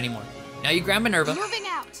about that anymore. Now you grab Minerva, Moving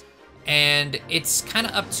out. and it's kind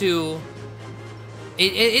of up to...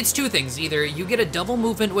 It's 2 things. Either you get a double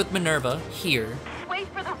movement with Minerva here, Wait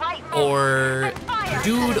for the right move. or And fire.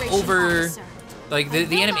 dude Federation over... officer. Like, the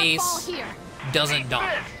Will enemy not fall ace here. doesn't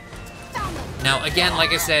die. Found them. Now, again,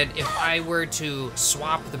 like I said, if I were to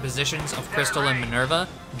swap the positions of Crystal and Minerva,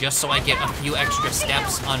 just so I get a few extra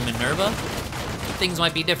steps on Minerva, things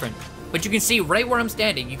might be different. But you can see right where I'm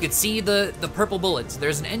standing, you can see the purple bullets.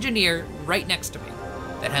 There's an engineer right next to me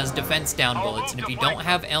that has defense down bullets, and if you don't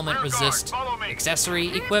have ailment resist accessory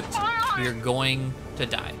equipped, you're going to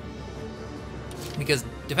die. Because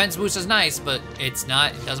defense boost is nice, but it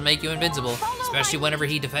doesn't make you invincible, especially whenever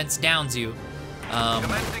he defense downs you.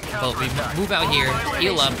 But we move out here,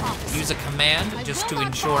 heal up, use a command just to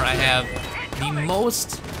ensure I have the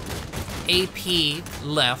most AP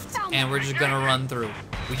left, and we're just gonna run through.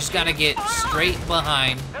 We just gotta get straight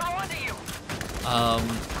behind, They're onto you.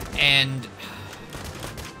 and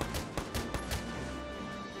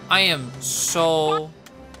I am so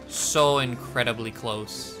incredibly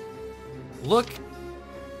close. Look,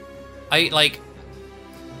 I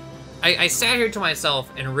sat here to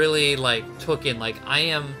myself and really took in, I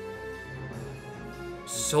am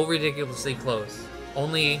so ridiculously close.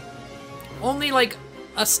 Only like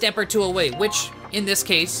a step or 2 away, which in this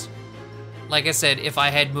case, like I said, if I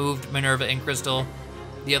had moved Minerva and Crystal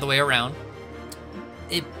the other way around,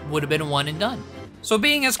 it would have been 1 and done. So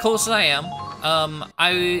being as close as I am,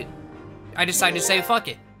 I decided to say, fuck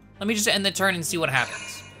it. Let me just end the turn and see what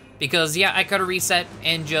happens. Because yeah, I could have reset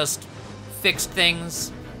and just fixed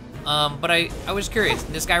things, but I was curious.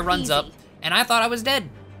 This guy runs up, and I thought I was dead.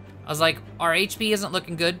 I was like, our HP isn't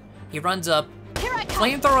looking good. He runs up, Here I come.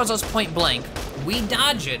 flamethrowers us point blank. We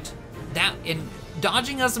dodge it.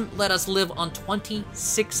 Dodging doesn't let us live on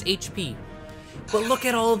 26 HP. But look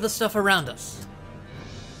at all of the stuff around us.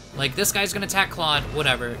 Like, this guy's gonna attack Claude,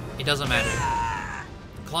 whatever, it doesn't matter.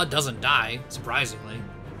 Claude doesn't die, surprisingly.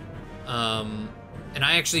 And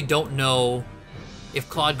I actually don't know if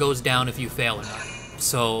Claude goes down if you fail or not.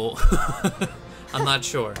 So, I'm not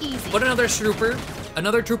sure. Easy. But another trooper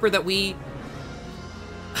that we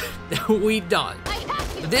we dodge.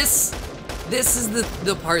 This is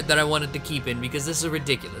the part that I wanted to keep in because this is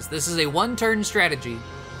ridiculous. This is a one-turn strategy.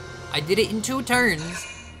 I did it in 2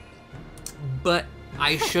 turns, but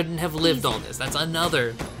I shouldn't have lived all this. That's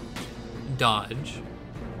another dodge.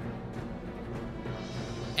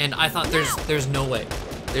 And I thought there's no way.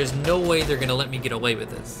 There's no way they're gonna let me get away with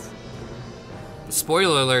this.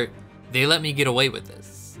 Spoiler alert, they let me get away with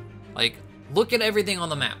this. Like, look at everything on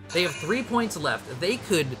the map. They have 3 points left. They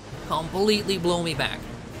could completely blow me back.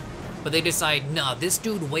 But they decide, nah, this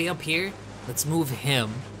dude way up here, let's move him.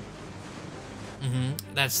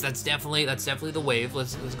 That's definitely the wave.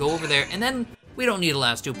 Let's go over there. And then we don't need the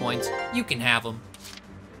last 2 points. You can have them.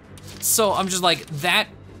 So I'm just like,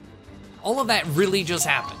 all of that really just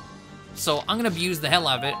happened. So I'm gonna abuse the hell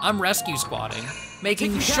out of it. I'm rescue squatting,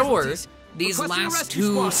 making sure these last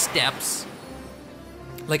 2 steps,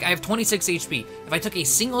 like I have 26 HP. If I took a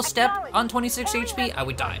single step on 26 HP, I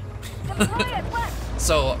would die.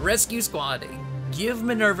 So rescue squad, give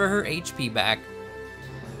Minerva her HP back.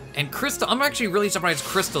 And Crystal, I'm actually really surprised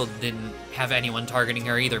Crystal didn't have anyone targeting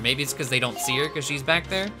her either. Maybe it's because they don't see her because she's back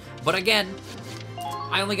there. But again,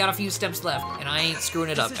 I only got a few steps left and I ain't screwing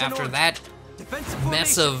it up. After that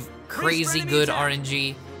mess of crazy good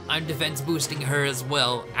RNG, I'm defense boosting her as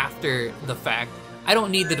well after the fact. I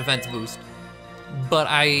don't need the defense boost, but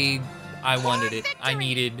I wanted it. I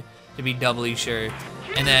needed to be doubly sure.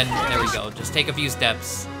 And then, there we go. Just take a few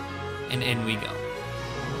steps, and in we go.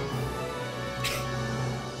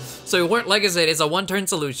 So, like I said, it's a one-turn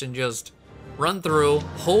solution. Just run through,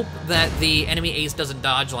 hope that the enemy ace doesn't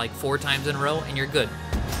dodge like 4 times in a row, and you're good.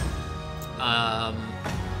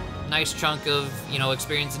 Nice chunk of, you know,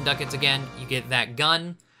 experience and ducats again. You get that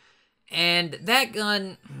gun. And that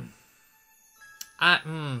gun...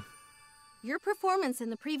 Your performance in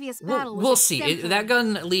the previous battle was we'll see. exemplary. That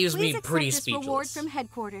gun leaves Please me pretty accept this reward speechless. from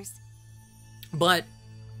headquarters. But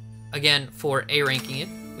again, for A ranking it,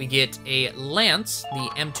 we get a Lance, the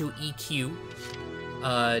M2EQ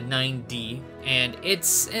 9D, and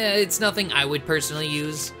it's nothing I would personally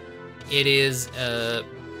use. It is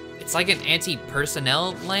it's like an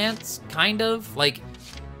anti-personnel Lance, kind of like,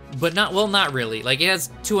 but not really. Like it has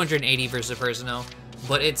 280 versus personnel,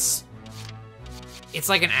 but it's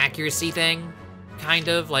like an accuracy thing, kind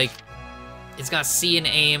of. Like, it's got C and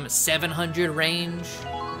aim, 700 range.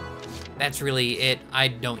 That's really it. I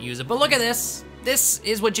don't use it. But look at this. This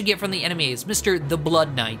is what you get from the enemies. Mr. the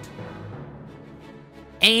Blood Knight.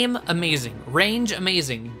 Aim, amazing. Range,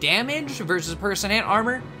 amazing. Damage versus person and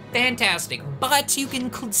armor, fantastic. But you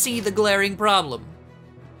can see the glaring problem.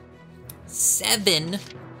 7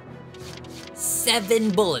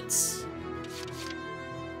 bullets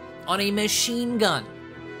on a machine gun.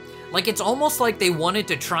 Like, it's almost like they wanted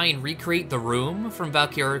to try and recreate the room from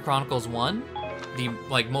Valkyria Chronicles 1, the,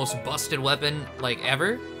 like, most busted weapon, like,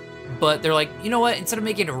 ever. But they're like, you know what, instead of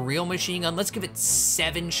making it a real machine gun, let's give it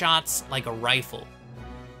 7 shots like a rifle.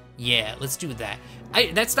 Yeah, let's do that.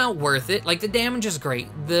 That's not worth it. Like, the damage is great,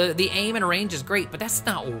 the aim and range is great, but that's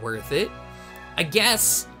not worth it. I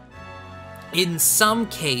guess, in some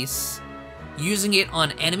case, using it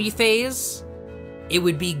on enemy phase, it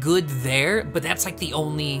would be good there, but that's like the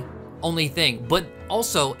only thing. But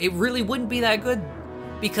also, it really wouldn't be that good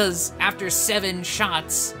because after 7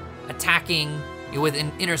 shots attacking with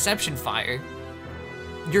an interception fire,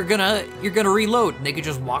 you're gonna reload and they could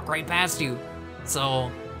just walk right past you. So,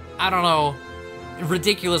 I don't know,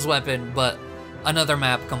 ridiculous weapon, but another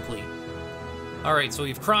map complete. All right, so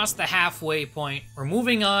we've crossed the halfway point. We're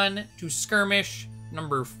moving on to skirmish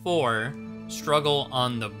number 4, Struggle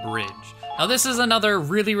on the Bridge. Now this is another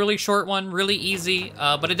really short one, really easy,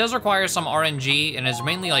 but it does require some RNG, and it's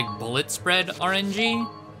mainly like bullet spread RNG.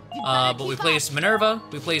 But we place Minerva,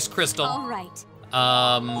 we place Crystal. All right.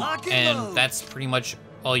 And that's pretty much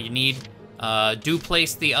all you need. Do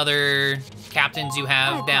place the other captains you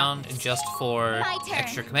have down just for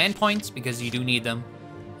extra command points, because you do need them.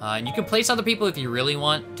 And you can place other people if you really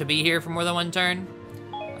want to be here for more than 1 turn.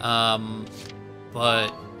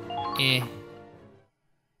 But,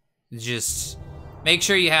 just make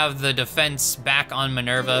sure you have the defense back on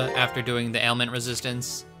Minerva after doing the ailment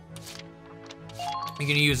resistance. You're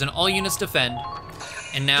gonna use an all units defend.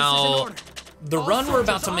 And now, the run we're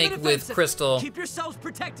about to make with Crystal, Keep yourselves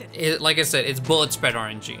protected. like I said, it's bullet spread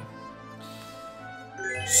RNG.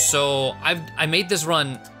 So I made this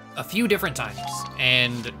run a few different times,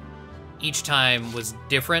 and each time was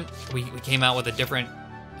different. We came out with a different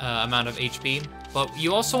amount of HP, but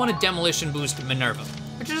you also want to demolition boost Minerva,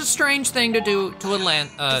 which is a strange thing to do to a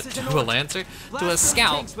Lancer, to a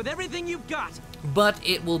Scout. With everything you've got. but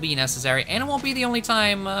it will be necessary, and it won't be the only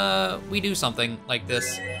time we do something like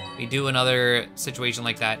this. We do another situation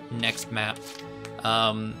like that next map.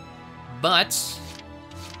 But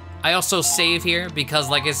I also save here because,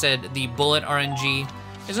 like I said, the bullet RNG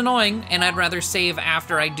is annoying, and I'd rather save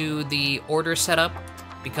after I do the order setup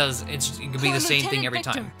because it could be the same thing every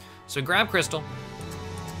time. So grab Crystal.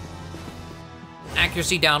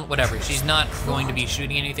 Accuracy down, whatever. She's not going to be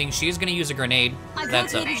shooting anything. She is going to use a grenade.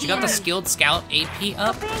 That's up. She got the skilled scout AP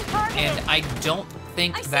up, and I don't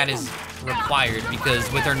think that is required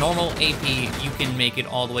because with her normal AP, you can make it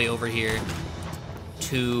all the way over here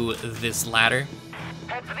to this ladder.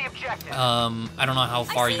 Head for the objective. I don't know how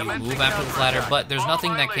far you move after this ladder, but there's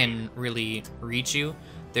nothing that can really reach you.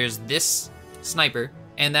 There's this sniper,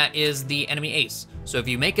 and that is the enemy ace. So if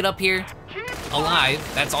you make it up here alive,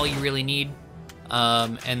 that's all you really need.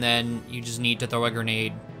 And then you just need to throw a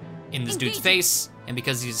grenade in this dude's face, and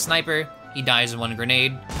because he's a sniper, he dies in one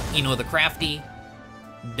grenade. Eno the Crafty,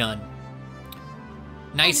 done.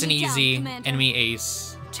 Nice and easy, enemy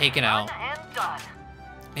ace, taken out.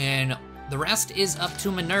 And the rest is up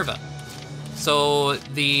to Minerva. So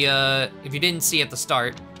the, if you didn't see at the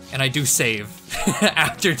start, and I do save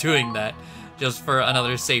after doing that, just for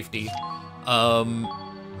another safety.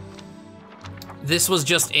 This was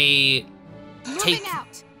just a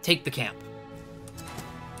take the camp.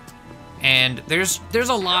 And there's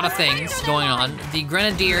a lot of things going on. The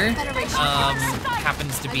Grenadier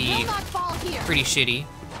happens to be pretty shitty,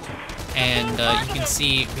 and you can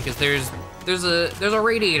see because there's a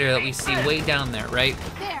radiator that we see way down there, right?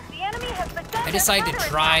 I decide to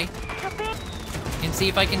try and see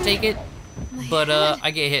if I can take it, but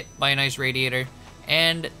I get hit by a nice radiator,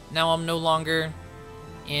 and now I'm no longer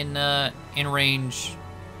in range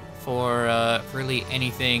for really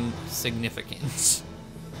anything significant.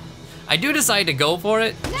 I do decide to go for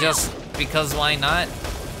it, just because why not?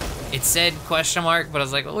 It said question mark, but I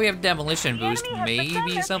was like, oh, we have demolition boost.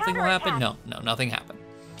 Maybe something will happen. No, nothing happened.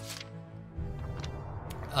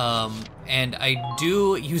 And I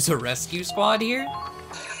do use a rescue squad here,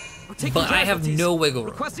 but I have no wiggle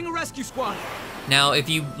room. Requesting a rescue squad. Now, if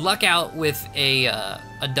you luck out with a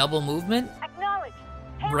double movement,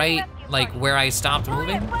 right, like where I stopped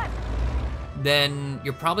moving, then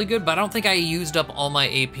you're probably good, but I don't think I used up all my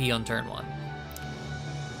AP on turn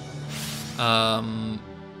 1.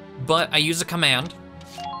 But I use a command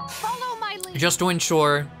Follow my lead. just to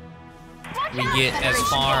ensure we get as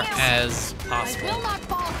far as I possible. will not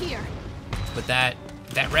fall here. But that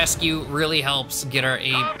rescue really helps get our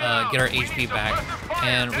HP back,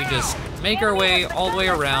 and we just make our way all the way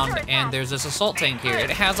around. And there's this assault tank here. It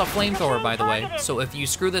has a flamethrower, by the way. So if you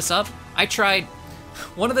screw this up, I tried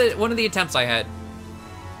one of the attempts I had.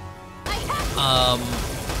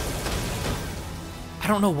 I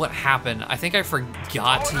don't know what happened. I think I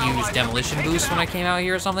forgot to use demolition boost when I came out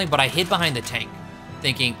here or something. But I hid behind the tank,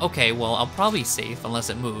 thinking, okay, well I'll probably be safe unless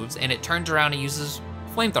it moves, and it turns around and uses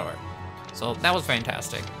flamethrower. So that was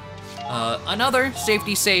fantastic. Another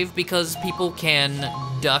safety save because people can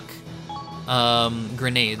duck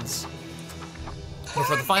grenades. But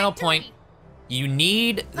for the final point, you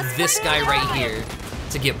need this guy right here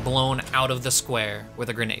to get blown out of the square with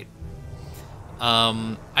a grenade.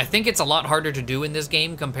 I think it's a lot harder to do in this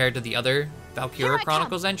game compared to the other Valkyria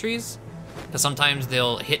Chronicles entries, because sometimes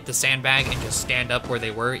they'll hit the sandbag and just stand up where they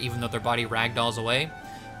were even though their body ragdolls away.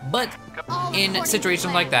 But in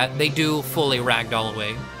situations like that, they do fully ragdoll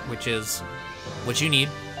away, which is what you need.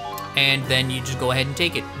 And then you just go ahead and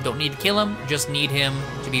take it. Don't need to kill him, just need him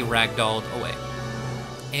to be ragdolled away.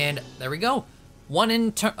 And there we go. One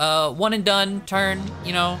and done turn,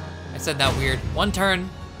 you know, I said that weird. One turn,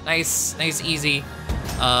 nice, easy.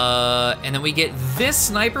 And then we get this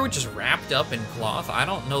sniper, which is wrapped up in cloth. I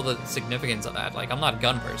don't know the significance of that. Like, I'm not a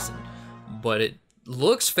gun person, but it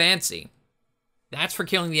looks fancy. That's for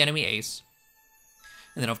killing the enemy ace.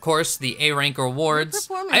 And then, of course, the A rank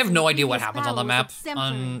rewards. I have no idea what happens on the map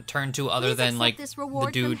on turn 2 other than, like, the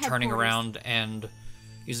dude turning around and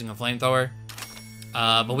using a flamethrower.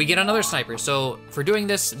 But we get another sniper. So, for doing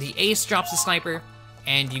this, the ace drops a sniper,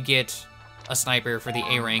 and you get a sniper for the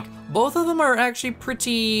A rank. Both of them are actually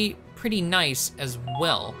pretty nice as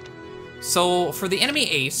well. So, for the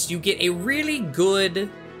enemy ace, you get a really good,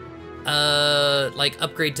 like,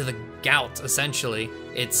 upgrade to the Gout, essentially.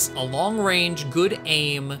 It's a long-range, good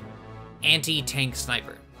aim, anti-tank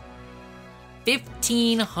sniper.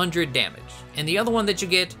 1,500 damage. And the other one that you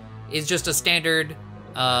get is just a standard,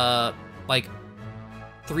 like,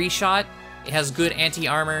 3-shot. It has good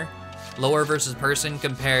anti-armor, lower versus person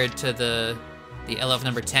compared to the LF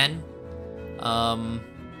number 10.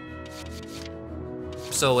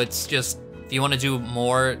 So it's just If you want to do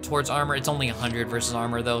more towards armor, it's only 100 versus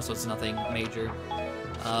armor though, so it's nothing major.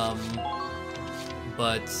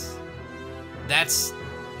 But it's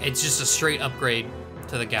just a straight upgrade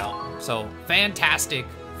to the Gout. So fantastic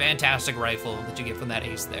rifle that you get from that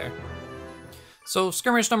ace there. So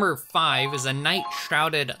skirmish number 5 is a Night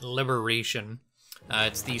Shrouded Liberation.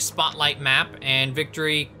 It's the Spotlight map, and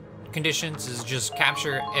victory conditions is just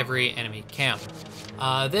capture every enemy camp.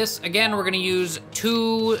 This, again, we're gonna use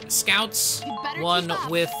 2 scouts, one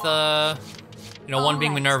with, one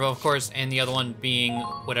being Minerva, of course, and the other one being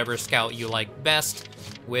whatever scout you like best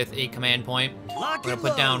with a command point. We're gonna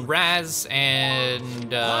put down Raz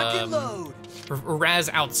and, Raz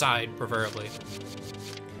outside, preferably.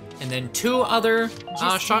 And then 2 other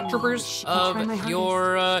shock troopers of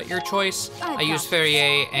your choice. I use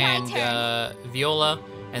Ferrier and Viola,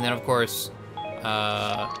 and then of course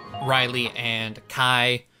Riley and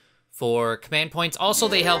Kai for command points. Also,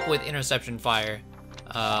 they help with interception fire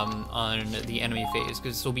on the enemy phase,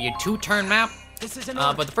 because this will be a 2-turn map.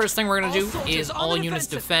 But the first thing we're gonna do is all units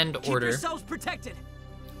defend order.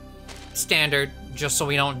 Standard, just so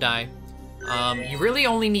we don't die. You really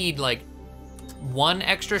only need like 1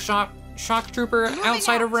 extra shock trooper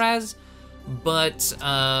outside of Raz, but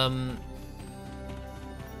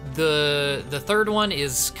the third one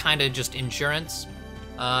is kind of just insurance.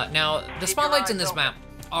 Now the spotlights in this map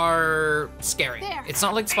are scary. It's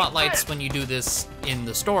not like spotlights when you do this in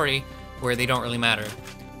the story where they don't really matter.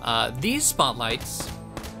 These spotlights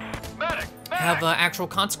have actual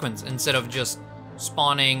consequence instead of just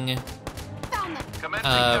spawning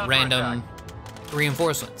random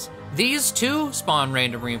reinforcements. These 2 spawn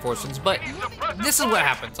random reinforcements, but this is what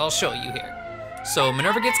happens. I'll show you here. So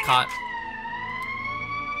Minerva gets caught,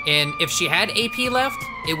 and if she had AP left,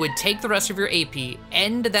 it would take the rest of your AP,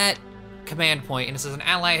 end that command point, and it says an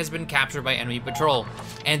ally has been captured by enemy patrol.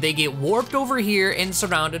 And they get warped over here and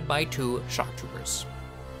surrounded by 2 shock troopers.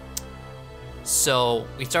 So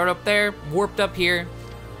we start up there, warped up here,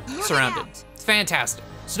 surrounded. It's fantastic.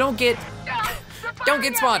 So don't get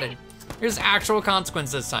spotted. There's actual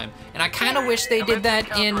consequence this time. And I kind of wish they did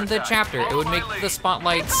that in the chapter. It would make the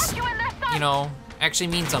spotlights, actually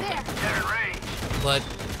mean something. But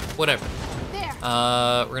whatever.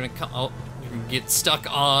 We're gonna come, you're gonna get stuck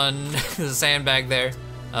on the sandbag there.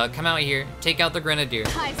 Come out here, take out the Grenadier,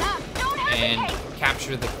 and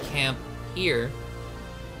capture the camp here.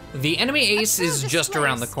 The enemy ace is just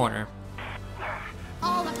around the corner.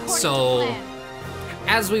 So,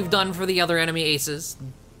 as we've done for the other enemy aces,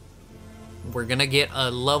 we're gonna get a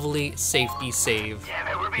lovely safety save,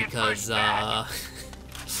 because,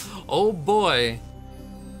 oh boy,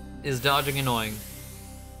 is dodging annoying.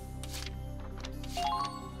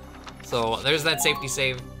 So there's that safety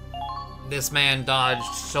save. This man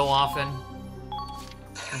dodged so often,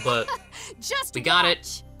 but we got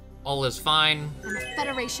it. All is fine. I'm a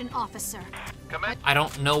Federation officer. I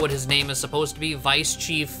don't know what his name is supposed to be. Vice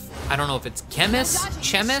Chief, I don't know if it's Chemist?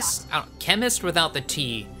 Chemist without the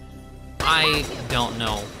T. I don't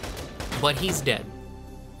know, but he's dead.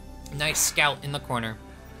 Nice scout in the corner.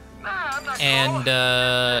 And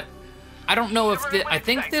I don't know if I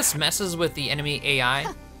think this messes with the enemy AI.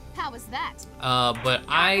 How was that? But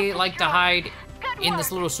I like to hide in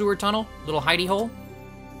this little sewer tunnel, little hidey hole.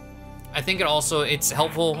 I think it's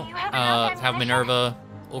helpful to have Minerva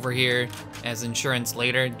over here as insurance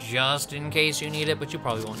later, just in case you need it, but you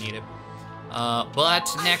probably won't need it.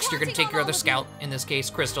 But next, you're gonna take your other scout, in this case,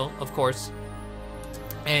 Crystal, of course,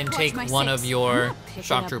 and take one of your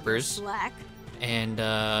shock troopers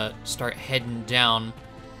and start heading down.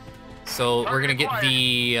 So we're gonna get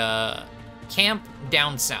the camp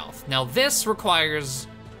down south. Now this requires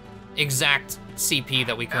exact CP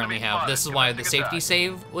that we currently have. This is why the safety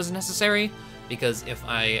save was necessary, because if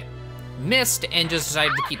I missed and just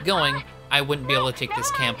decided to keep going, I wouldn't be able to take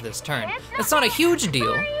this camp this turn. That's not a huge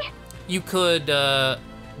deal. You could,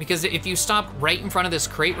 because if you stop right in front of this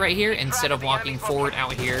crate right here, instead of walking forward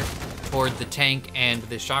out here toward the tank and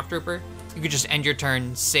the shock trooper, you could just end your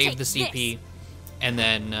turn, save the CP, and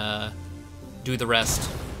then do the rest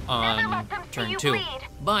on turn 2.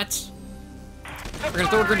 But we're gonna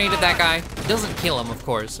throw a grenade at that guy. It doesn't kill him, of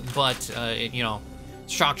course, but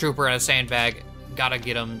shock trooper at a sandbag, gotta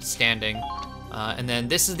get him standing. And then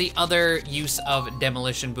this is the other use of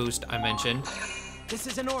demolition boost I mentioned. This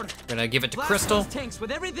is an order. Gonna give it to Crystal tanks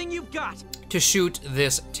with everything you've got to shoot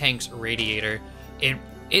this tank's radiator.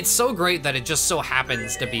 It's so great that it just so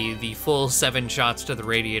happens to be the full 7 shots to the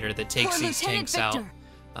radiator that takes these tanks out.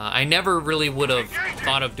 I never really would have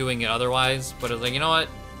thought of doing it otherwise, but I was like, you know what?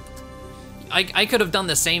 I could have done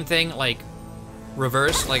the same thing, like,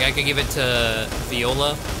 reverse. Like, I could give it to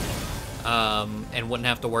Viola, and wouldn't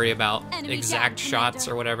have to worry about Enemy exact down, shots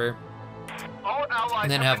Commander. or whatever. All allies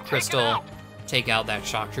And then have have been taken Crystal out. take out that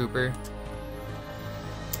shock trooper.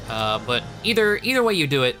 But either way you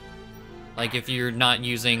do it, like if you're not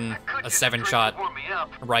using Could a just 7-shot warm me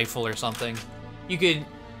up. rifle or something, you could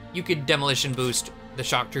demolition boost the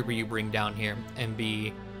shock trooper you bring down here and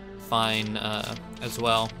be fine as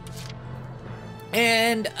well.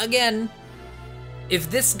 And again, if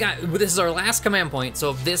this guy, this is our last command point,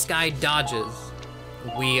 so if this guy dodges,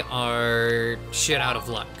 we are shit out of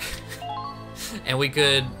luck. And we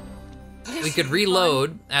could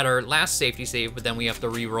reload at our last safety save, but then we have to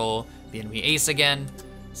re-roll the enemy ace again.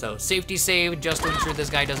 So safety save just to ensure this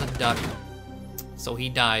guy doesn't duck. So he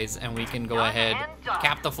dies, and we can go ahead,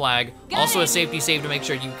 cap the flag. Also a safety save to make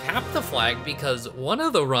sure you cap the flag, because one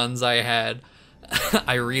of the runs I had,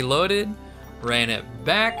 I reloaded, ran it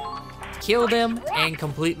back, killed him, and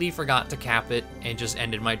completely forgot to cap it, and just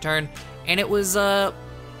ended my turn. And it wasn't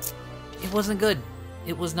good.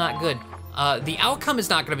 It was not good. The outcome is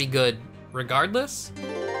not gonna be good regardless.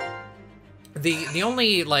 The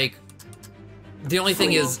only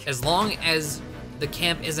thing is, as long as the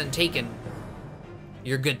camp isn't taken,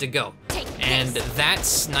 you're good to go. And that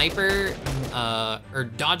sniper, or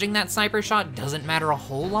dodging that sniper shot doesn't matter a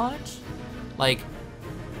whole lot. Like,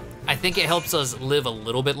 I think it helps us live a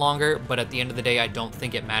little bit longer, but at the end of the day, I don't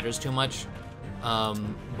think it matters too much.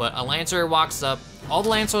 But a Lancer walks up. All the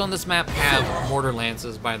Lancers on this map have mortar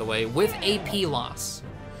lances, by the way, with AP loss.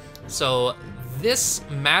 So this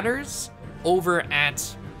matters over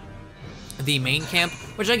at the main camp,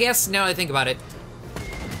 which I guess, now that I think about it,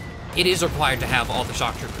 it is required to have all the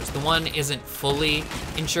shock troopers. The one isn't fully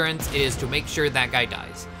insurance, it is to make sure that guy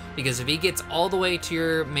dies. Because if he gets all the way to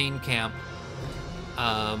your main camp,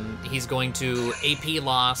 he's going to AP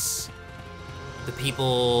loss the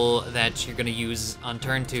people that you're gonna use on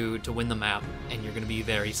turn 2 to win the map, and you're gonna be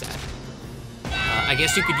very sad. I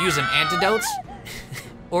guess you could use an antidote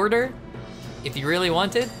order if you really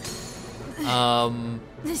wanted.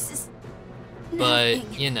 This is But,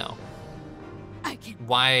 nothing. you know, I can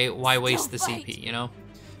why waste the fight. CP, you know?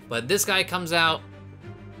 But this guy comes out,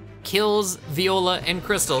 kills Viola and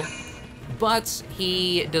Crystal, but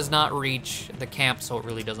he does not reach the camp, so it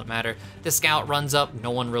really doesn't matter. The scout runs up, no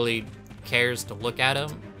one really cares to look at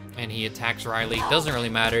him, and he attacks Riley. Doesn't really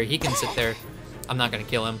matter, he can sit there. I'm not gonna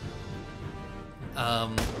kill him.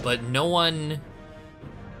 But none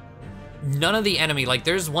of the enemy, like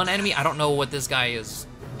there's one enemy, I don't know what this guy is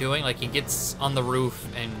doing. Like he gets on the roof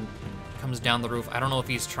and comes down the roof. I don't know if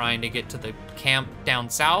he's trying to get to the camp down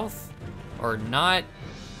south or not,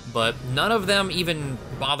 but none of them even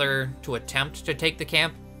bother to attempt to take the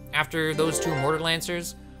camp after those 2 mortar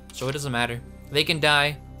lancers, so it doesn't matter. They can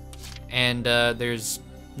die, and there's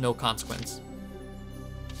no consequence.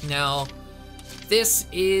 Now, this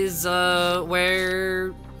is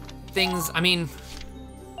where things, I mean,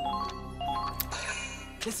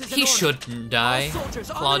 he shouldn't die.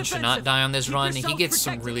 Claude should not die on this run. He gets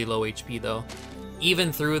some really low HP though,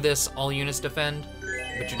 even through this all units defend,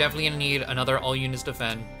 but you're definitely gonna need another all units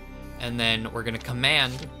defend, and then we're gonna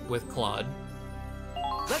command with Claude.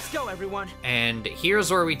 Let's go, everyone. And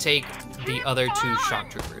here's where we take the other 2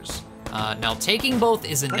 shock troopers. Now taking both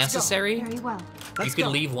isn't necessary. very well. You Let's can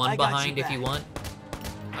go. leave one I got behind you if you back.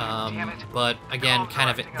 want. But again,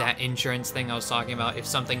 kind of that insurance thing I was talking about. If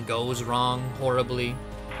something goes wrong horribly,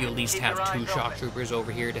 you at least have 2 shock troopers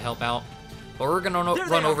over here to help out. But we're gonna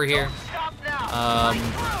run over here. Stop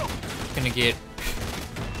now. Gonna get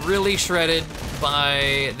really shredded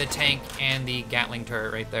by the tank and the Gatling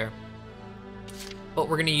turret right there. But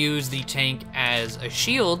we're gonna use the tank as a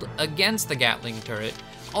shield against the Gatling turret.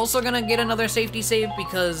 Also gonna get another safety save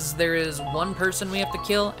because there is one person we have to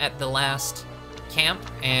kill at the last camp,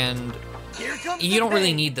 and Here comes you the don't really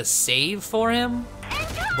pain. need the save for him.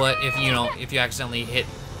 But if you accidentally hit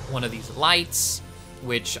one of these lights,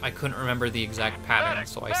 which I couldn't remember the exact pattern,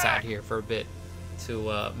 so I sat here for a bit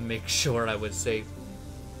to make sure I was safe.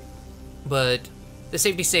 But the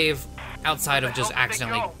safety save, outside of just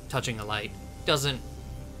accidentally touching a light, doesn't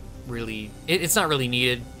really, it's not really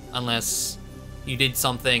needed unless you did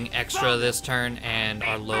something extra this turn and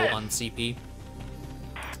are low on CP.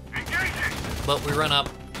 But we run up,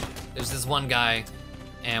 there's this one guy,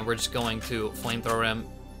 and we're just going to flamethrower him.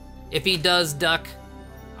 If he does duck,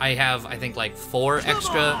 I have, I think, like 4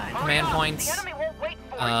 extra command points. The enemy won't wait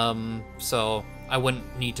for you. So I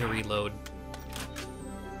wouldn't need to reload.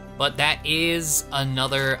 But that is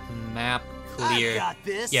another map clear. I got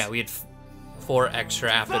this. Yeah, we had 4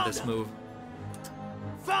 extra after this move,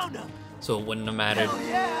 Found him. so it wouldn't have mattered. Hell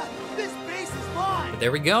yeah! This base is mine. But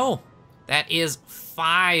there we go. That is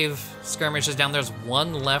 5 skirmishes down. There's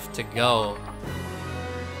 1 left to go.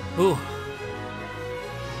 Ooh.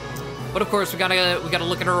 But of course, we gotta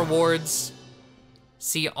look at our rewards,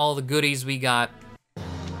 see all the goodies we got.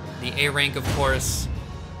 The A rank, of course,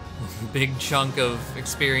 big chunk of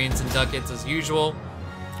experience and ducats as usual,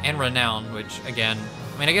 and renown, which again,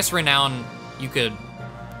 I mean, I guess renown you could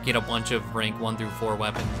get a bunch of rank 1 through 4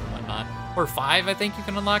 weapons and whatnot, or 5, I think you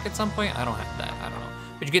can unlock at some point. I don't have that. I don't know.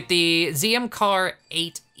 But you get the ZM-Car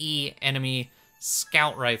 8E enemy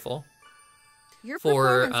scout rifle. Your For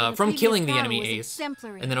performance in the from previous killing the battle enemy was ace,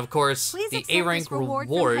 exemplary. and then of course Please the accept A rank this reward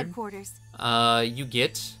from reward. headquarters. You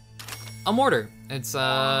get a mortar. It's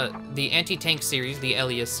the anti-tank series, the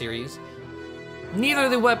Elias series. Neither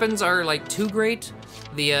of the weapons are like too great.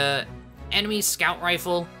 The enemy scout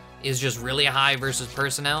rifle is just really high versus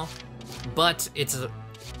personnel, but it's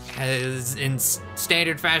has in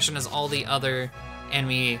standard fashion as all the other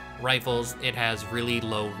enemy rifles, it has really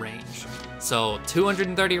low range. So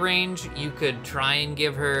 230 range, you could try and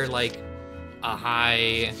give her like a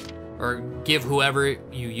high, or give whoever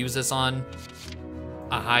you use this on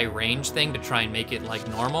a high range thing to try and make it like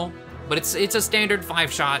normal. But it's a standard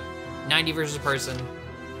 5-shot, 90 versus person.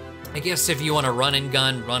 I guess if you want to run and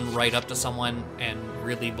gun, run right up to someone and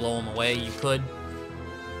really blow them away, you could.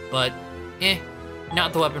 But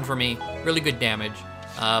not the weapon for me. Really good damage.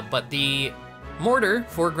 But the mortar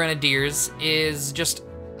for Grenadiers is just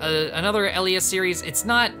another Elias series. It's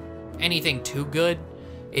not anything too good.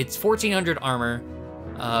 It's 1400 armor,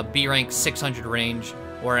 B rank 600 range,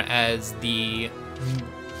 whereas the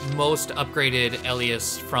most upgraded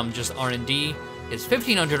Elias from just R&D is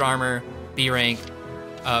 1500 armor, B rank,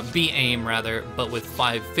 B aim rather, but with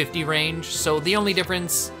 550 range. So the only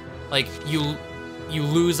difference, like you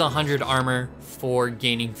lose 100 armor for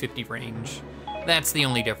gaining 50 range. That's the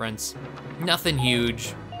only difference. Nothing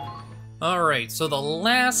huge. All right, so the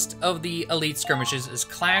last of the elite skirmishes is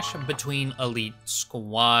Clash Between Elite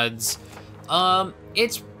Squads.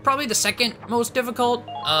 It's probably the second most difficult,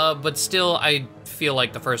 but still I feel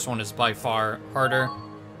like the first one is by far harder.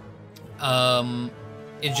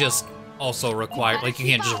 It just also requires, like, you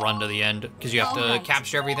can't just run to the end because you have to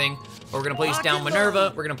capture everything. But we're gonna place down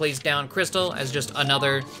Minerva, we're gonna place down Crystal as just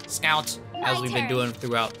another scout, as we've been doing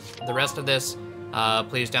throughout the rest of this.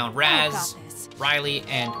 Place down Raz, Riley,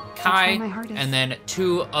 and Kai, and then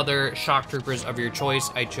 2 other shock troopers of your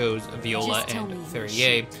choice. I chose Viola and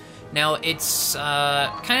Ferrier. Now it's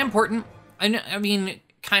kind of important. I mean,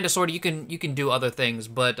 kind of, sort of. You can do other things,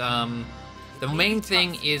 but the main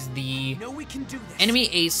thing is the enemy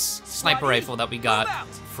ace sniper rifle that we got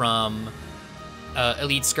from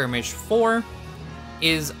Elite Skirmish 4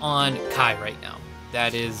 is on Kai right now.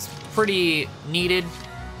 That is pretty needed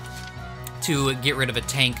to get rid of a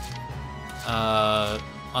tank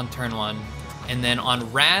on turn 1. And then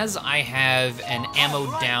on Raz, I have an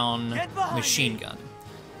ammo down machine gun.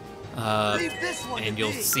 And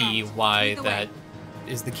you'll see why that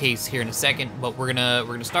is the case here in a second. But we're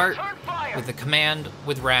gonna start with the command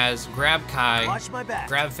with Raz. Grab Kai,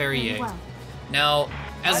 grab Ferrier. Now,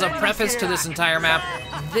 as a preface to this entire map,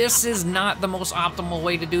 this is not the most optimal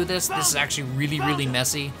way to do this. This is actually really, really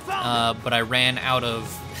messy. But I ran out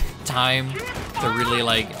of time to really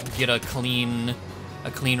like get a clean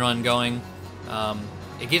run going.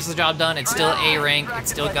 It gets the job done. It's still A rank.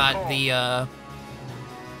 It's still got the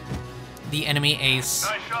enemy ace.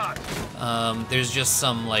 There's just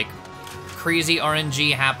some like crazy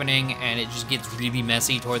RNG happening, and it just gets really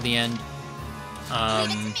messy toward the end.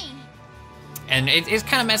 And it's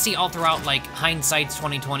kind of messy all throughout. Like, hindsight's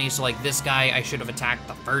 2020. So like this guy, I should have attacked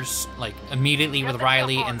the first, like immediately with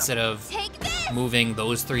Riley instead of moving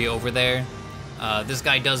those 3 over there. This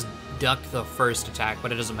guy does duck the first attack,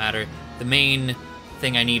 but it doesn't matter. The main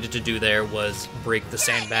thing I needed to do there was break the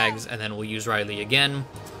sandbags, and then we'll use Riley again.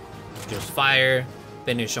 Just fire,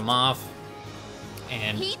 finish him off,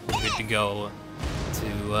 and we're good to go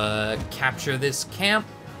to capture this camp.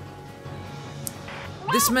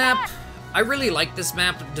 This map, I really like this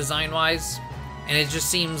map design-wise, and it just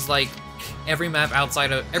seems like every map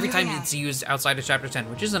every time it's used outside of Chapter 10,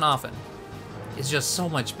 which isn't often, it's just so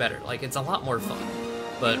much better. Like, it's a lot more fun.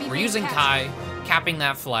 But we're using Kai, capping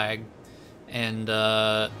that flag, and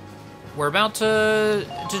we're about to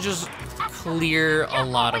just clear a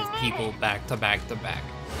lot of people back to back to back.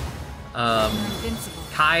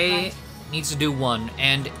 Kai needs to do 1,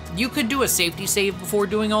 and you could do a safety save before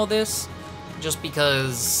doing all this, just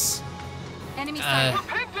because,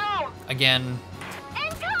 again,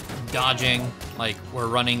 dodging, like, we're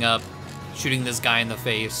running up, shooting this guy in the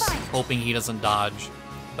face, hoping he doesn't dodge.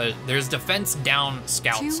 But there's defense down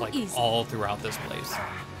scouts, like, all throughout this place.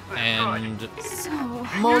 and So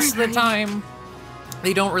most of the hungry. time,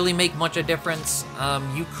 they don't really make much of a difference.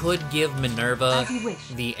 You could give Minerva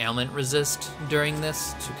the ailment resist during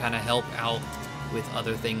this to kind of help out with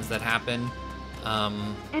other things that happen,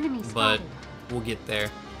 but we'll get there.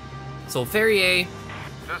 So Ferrier,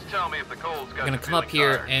 Just tell me if the cold's we're gonna come up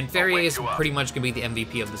here, and Ferrier is pretty much gonna be the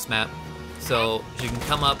MVP of this map. So you can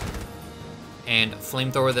come up and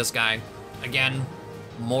flamethrower this guy. Again,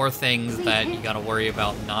 more things that you gotta worry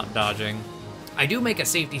about not dodging. I do make a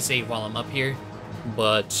safety save while I'm up here,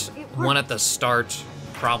 but one at the start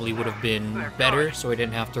probably would have been better, so I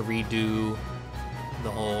didn't have to redo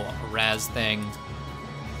the whole Raz thing.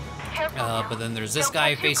 But then there's this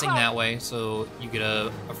guy facing that way, so you get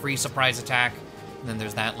a free surprise attack. And then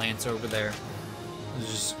there's that Lancer over there. I was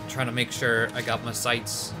just trying to make sure I got my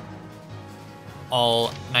sights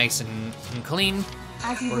all nice and clean.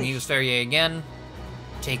 We're gonna use Ferrier again.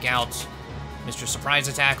 Take out Mr. Surprise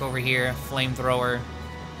Attack over here, Flamethrower.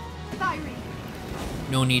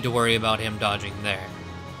 No need to worry about him dodging there.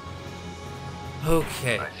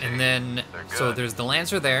 Okay, and then, so there's the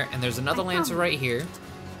Lancer there, and there's another Lancer right here.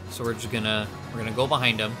 So we're gonna go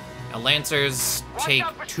behind him. Now Lancers take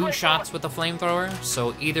 2 shots with the Flamethrower,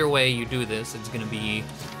 so either way you do this, it's gonna be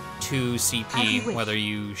 2 CP, whether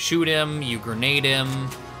you shoot him, you grenade him,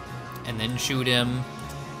 and then shoot him.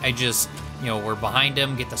 I just, you know, we're behind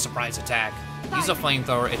him, get the surprise attack, use a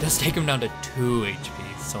Flamethrower, it does take him down to 2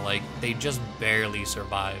 HP, so like, they just barely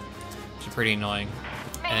survive, which is pretty annoying.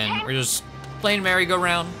 And we're just playing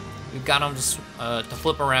merry-go-round. We've got him to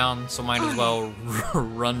flip around, so might as well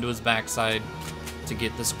run to his backside to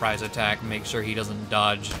get the surprise attack, make sure he doesn't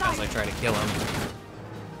dodge as I try to kill him.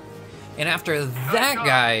 And after that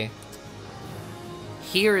guy,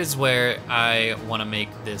 here is where I want to make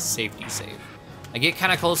this safety save. I get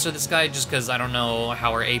kind of close to this guy just because I don't know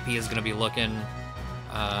how our AP is going to be looking.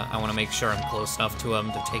 I want to make sure I'm close enough to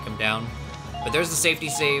him to take him down. But there's the safety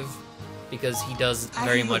save, because he does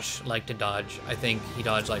very much like to dodge. I think he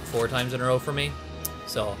dodged like 4 times in a row for me.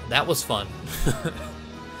 So that was fun.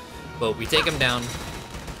 But we take him down.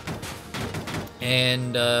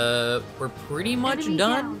 And we're pretty much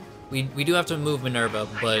done. We do have to move Minerva,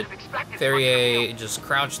 but Ferrier just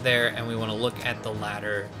crouched there, and we want to look at the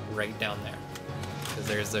ladder right down there. Because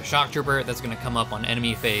there's the shock trooper that's going to come up on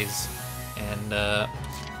enemy phase, and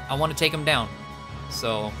I want to take him down.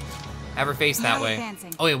 So have her face that way.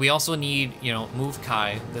 Oh yeah, we also need, you know, move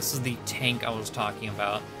Kai. This is the tank I was talking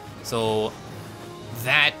about. So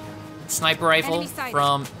that sniper rifle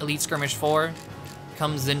from Elite Skirmish 4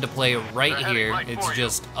 comes into play right here. It's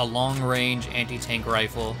just a long-range anti-tank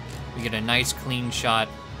rifle. We get a nice clean shot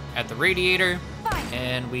at the radiator,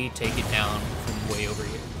 and we take it down from way over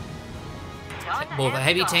here. Both a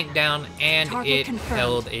heavy tank down, and it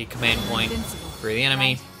held a command point for the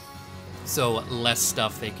enemy, so less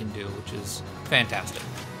stuff they can do, which is fantastic.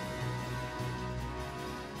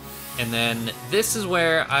 And then this is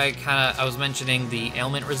where I was mentioning the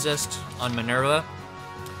ailment resist on Minerva.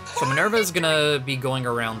 So Minerva is gonna be going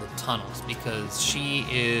around the tunnels because she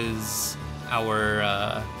is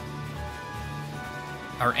our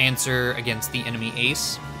answer against the enemy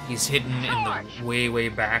ace. He's hidden in the way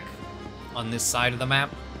back on this side of the map.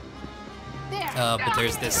 But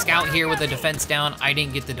there's this scout here with the defense down. I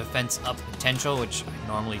didn't get the defense up potential, which I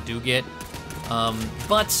normally do get.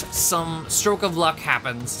 But some stroke of luck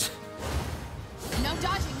happens. No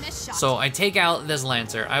dodging this shot. So I take out this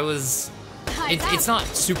Lancer. It's not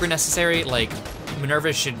super necessary. Like,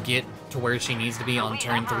 Minerva should get to where she needs to be on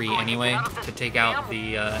turn 3 anyway to take out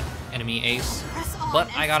the enemy ace. But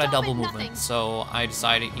I got a double movement, so I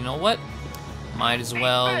decided, you know what? Might as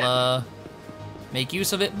well make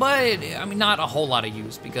use of it. But, I mean, not a whole lot of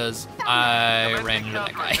use because I ran into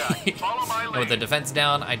that guy. With the defense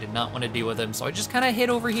down, I did not want to deal with him, so I just kind of hid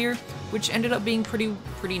over here, which ended up being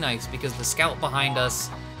pretty nice because the scout behind us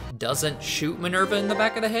doesn't shoot Minerva in the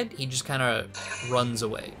back of the head. He just kind of runs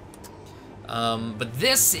away. But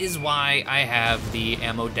this is why I have the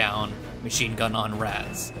ammo down machine gun on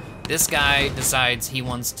Raz. This guy decides he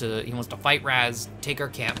wants to fight Raz, take our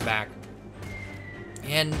camp back,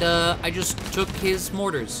 and I just took his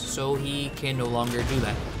mortars, so he can no longer do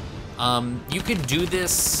that. You could do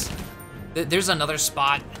this. There's another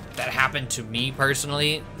spot that happened to me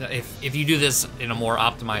personally. If you do this in a more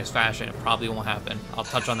optimized fashion, it probably won't happen. I'll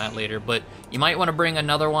touch on that later, but you might want to bring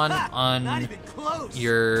another one on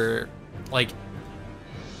your, like,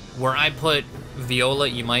 where I put Viola,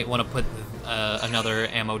 you might want to put another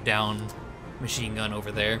ammo down machine gun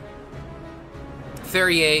over there.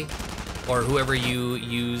 Ferrier, or whoever you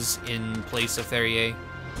use in place of Ferrier,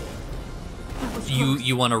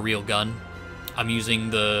 you want a real gun. I'm using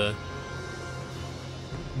the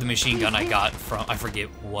machine gun I got from, I forget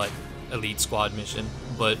what Elite Squad mission,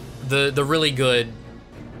 but the really good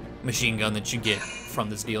machine gun that you get from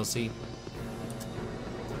this DLC.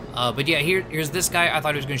 But yeah, here's this guy. I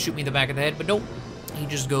thought he was gonna shoot me in the back of the head, but nope. He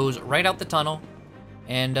just goes right out the tunnel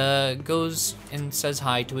and goes and says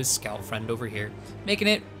hi to his scout friend over here, making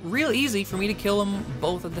it real easy for me to kill them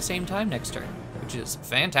both at the same time next turn, which is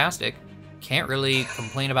fantastic. Can't really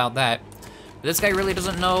complain about that. But this guy really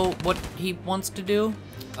doesn't know what he wants to do.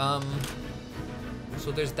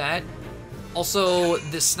 So there's that. Also,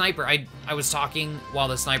 this sniper, I was talking while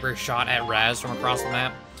the sniper shot at Raz from across the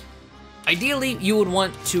map. Ideally, you would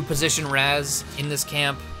want to position Raz in this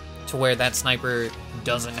camp to where that sniper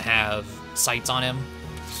doesn't have sights on him.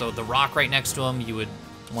 So the rock right next to him, you would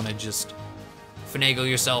want to just finagle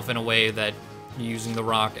yourself in a way that you're using the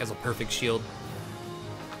rock as a perfect shield.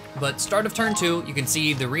 But start of turn 2, you can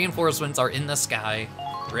see the reinforcements are in the sky,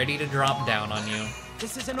 ready to drop down on you.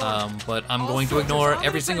 But I'm going to ignore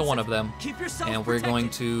every single one of them, and we're going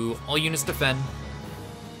to all units defend.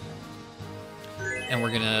 And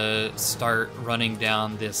we're gonna start running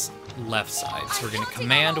down this left side. So we're gonna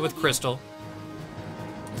command with Crystal.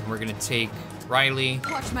 And we're gonna take Riley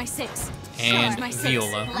Watch my 6. and Watch my 6.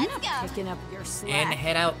 Viola Let's go. Picking up your slack. and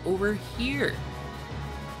head out over here.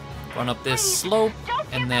 Run up this slope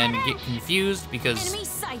and then get confused because Enemy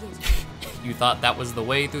sighted. you thought that was the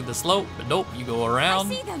way through the slope, but nope, you go I around.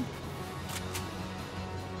 see them.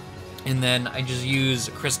 And then I just use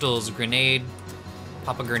Crystal's grenade,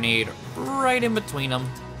 pop a grenade right in between them,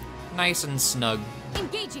 nice and snug,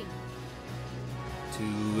 Engaging.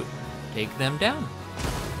 to take them down.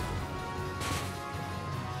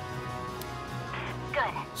 Good.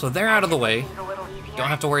 So they're out of the way. Seems a little easier. Don't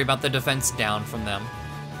have to worry about the defense down from them.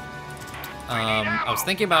 I was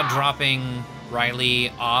thinking about dropping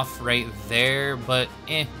Riley off right there, but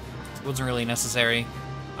it wasn't really necessary.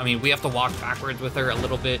 I mean, we have to walk backwards with her a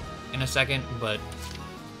little bit in a second, but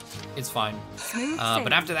it's fine.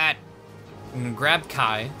 But after that, I'm gonna grab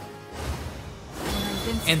Kai.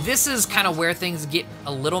 And this is kind of where things get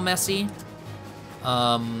a little messy.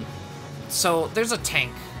 So there's a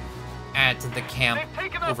tank at the camp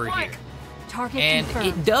over here. Target And confirmed.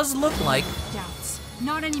 it does look like Doubts.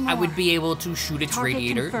 Not anymore. I would be able to shoot its Target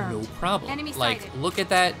radiator, confirmed. no problem. Enemy Like, sighted. look at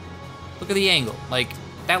that, look at the angle. Like,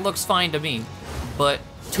 that looks fine to me. But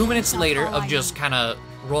 2 minutes Not later all of I just kind of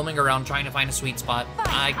roaming around trying to find a sweet spot,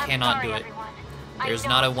 I I'm cannot sorry, do it. everyone. I There's know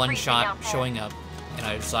not a it's one freezing shot out there. showing up. And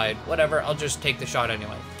I decide, whatever, I'll just take the shot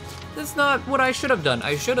anyway. That's not what I should have done.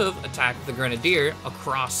 I should have attacked the Grenadier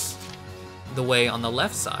across the way on the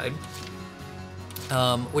left side.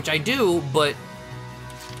 Which I do, but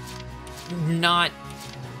not...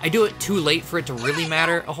 I do it too late for it to really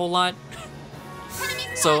matter a whole lot.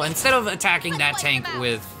 So instead of attacking that tank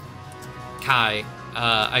with Kai,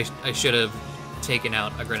 I should have taken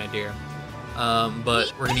out a Grenadier.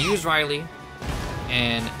 But we're gonna use Riley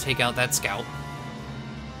and take out that scout.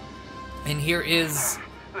 And here is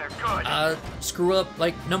They're good. screw up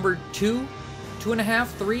like number 2, 2.5,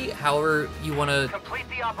 3, however you want to Complete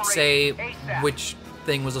the operation say ASAP. which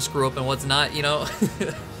thing was a screw up and what's not, you know.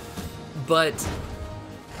 But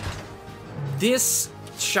this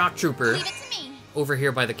shock trooper Leave it to me. over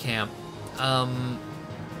here by the camp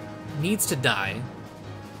needs to die,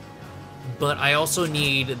 but I also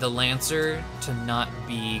need the Lancer to not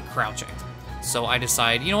be crouching. So I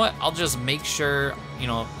decide, you know what, I'll just make sure, you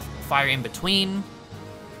know, fire in between,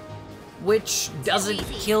 which doesn't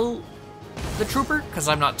kill the trooper because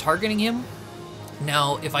I'm not targeting him.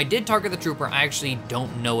 Now, if I did target the trooper, I actually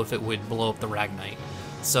don't know if it would blow up the Ragnite.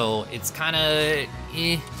 So it's kind of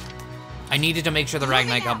I needed to make sure the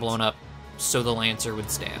Ragnite got blown up so the Lancer would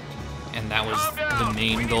stand. And that was the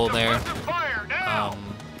main goal there.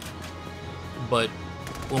 But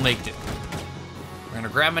we'll make do. We're gonna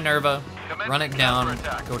grab Minerva, run it down,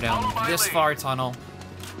 go down this far tunnel,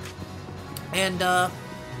 and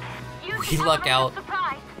we luck out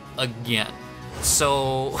again.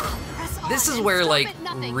 So this is where like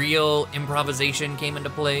real improvisation came into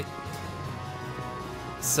play.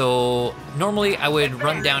 So normally I would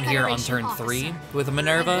run down here on turn 3 with a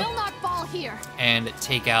Minerva Will not fall here. and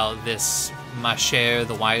take out this Masher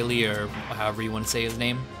the Wily, or however you want to say his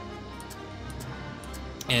name.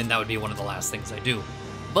 And that would be one of the last things I do.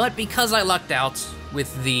 But because I lucked out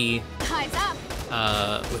with the Eyes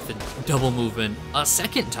up. double movement a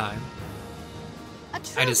second time, A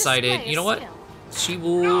true I decided, display you know of what? skill. She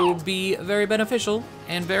will be very beneficial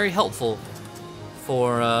and very helpful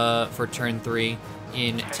for turn 3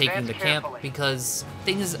 in taking the camp, because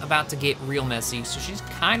things about to get real messy. So she's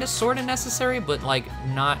kind of sort of necessary, but like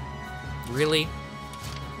not really.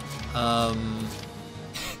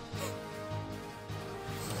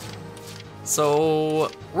 So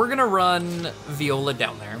we're gonna run Viola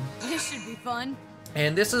down there. This should be fun.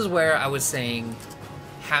 And this is where I was saying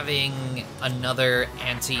having another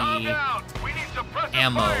anti-ammo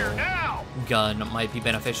gun might be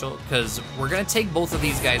beneficial, because we're gonna take both of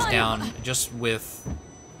these guys down just with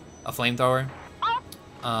a flamethrower.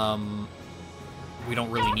 We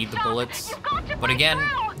don't really need the bullets. But again,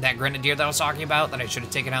 that grenadier that I was talking about that I should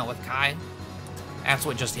have taken out with Kai, that's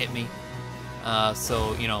what just hit me.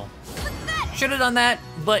 So, you know, should have done that,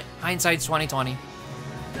 but hindsight's 20/20.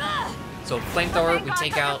 So flamethrower, we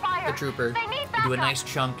take out the trooper, we do a nice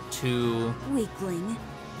chunk to Weakling.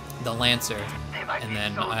 the Lancer, and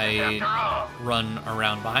then I run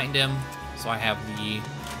around behind him, so I have the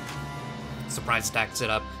surprise attack set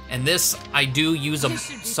up. And this, I do use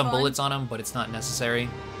some bullets on him, but it's not necessary.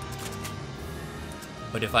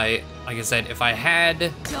 But if I, like I said, if I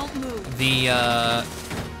had the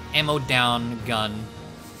ammo down gun,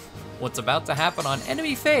 what's about to happen on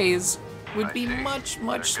enemy phase would be much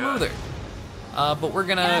smoother. But we're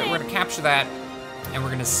gonna capture that, and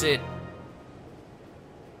we're gonna sit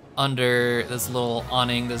under this little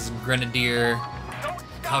awning, this grenadier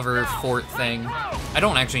cover fort thing. I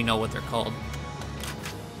don't actually know what they're called.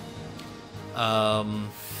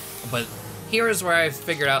 But here is where I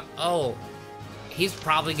figured out, oh, he's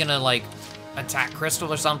probably gonna like attack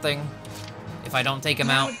Crystal or something. If I don't take him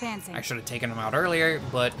out, I should have taken him out earlier,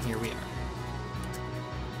 but here we are.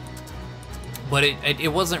 But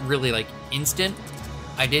it wasn't really like instant.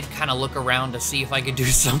 I did kind of look around to see if I could do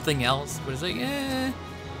something else, but it's like,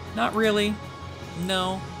 not really,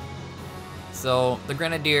 no. So the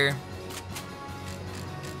Grenadier,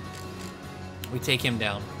 we take him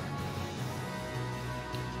down.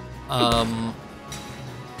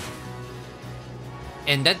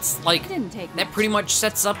 And that's like, that pretty much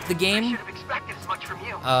sets up the game.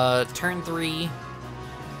 Turn 3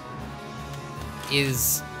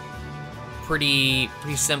 is pretty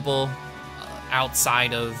simple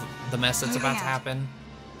outside of the mess that's about to happen.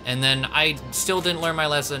 And then I still didn't learn my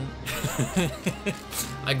lesson.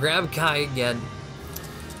 I grabbed Kai again.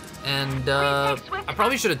 And I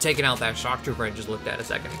probably should have taken out that shock trooper I just looked at a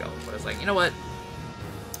second ago. But I was like, you know what?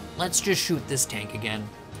 Let's just shoot this tank again.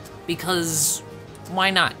 Because why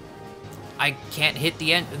not? I can't hit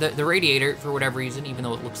the radiator for whatever reason, even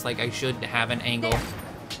though it looks like I should have an angle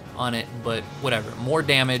on it, but whatever. More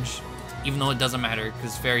damage, even though it doesn't matter,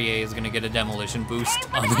 because Ferrier is gonna get a demolition boost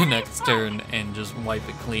on the next turn and just wipe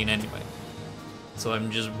it clean anyway. So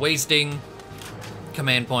I'm just wasting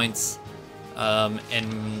command points,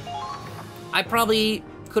 and I probably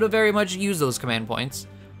could have very much used those command points,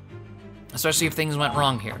 especially if things went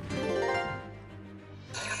wrong here.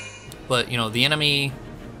 But, you know, the enemy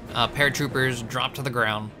paratroopers drop to the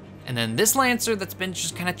ground, and then this Lancer that's been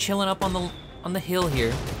just kind of chilling up on the hill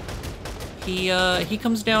here, he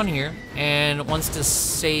comes down here and wants to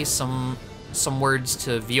say some words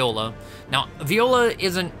to Viola. Now, Viola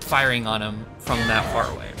isn't firing on him from that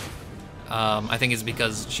far away. I think it's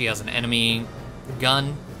because she has an enemy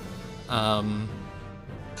gun,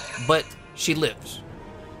 but she lives,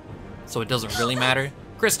 so it doesn't really matter.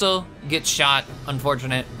 Crystal gets shot,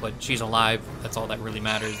 unfortunate, but she's alive. That's all that really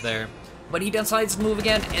matters there. But he decides to move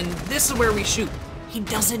again, and this is where we shoot. He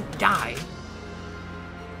doesn't die.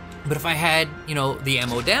 But if I had, you know, the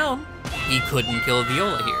ammo down, he couldn't kill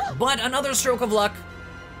Viola here. But another stroke of luck.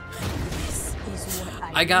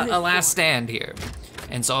 I got a last stand here.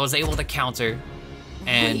 And so I was able to counter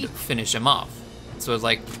and finish him off. So it was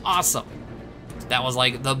like, awesome. That was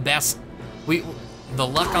like the best. The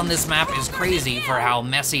luck on this map is crazy for how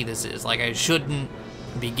messy this is. Like, I shouldn't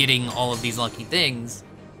be getting all of these lucky things.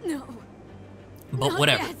 No. But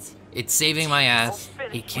whatever. It's saving my ass.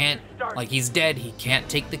 He can't, like, he's dead. He can't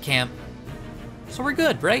take the camp. So we're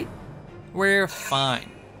good, right? We're fine.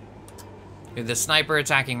 We have the sniper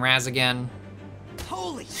attacking Raz again.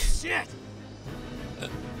 Holy shit!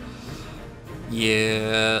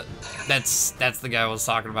 Yeah, that's the guy I was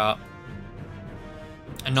talking about.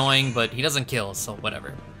 Annoying, but he doesn't kill, so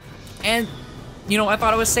whatever. And, you know, I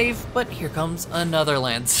thought I was safe, but here comes another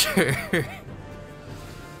Lancer.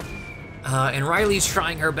 And Riley's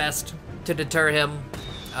trying her best to deter him.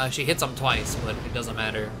 She hits him twice, but it doesn't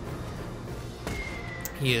matter.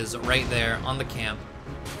 He is right there on the camp.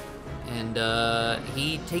 And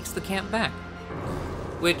he takes the camp back,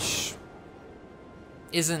 which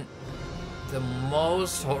isn't the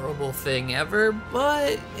most horrible thing ever,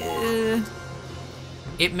 but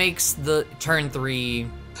it makes the turn 3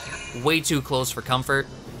 way too close for comfort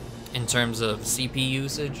in terms of CP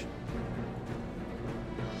usage.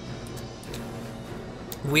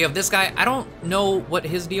 We have this guy. I don't know what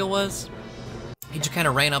his deal was. He just kind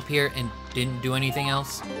of ran up here and didn't do anything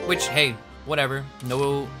else. Which, hey, whatever.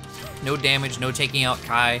 No damage, no taking out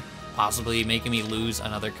Kai, possibly making me lose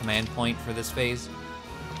another command point for this phase.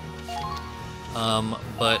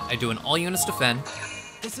 But I do an all units defend.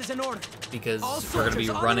 This is an order. Because we're gonna be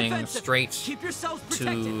running straight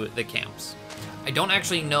to the camps. I don't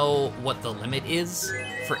actually know what the limit is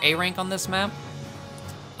for A rank on this map.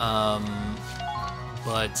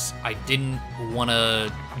 But I didn't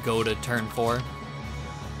wanna go to turn 4.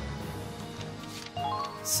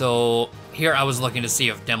 So here I was looking to see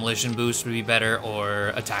if Demolition Boost would be better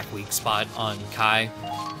or Attack Weak Spot on Kai.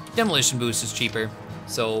 Demolition Boost is cheaper,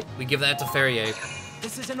 so we give that to Ferrier.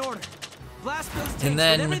 This is an order. Blast those tanks And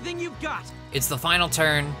then with everything you've got. It's the final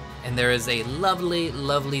turn, and there is a lovely,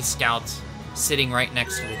 lovely scout sitting right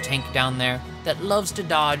next to the tank down there that loves to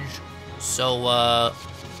dodge. So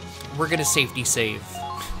we're gonna safety save.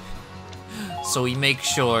 So we make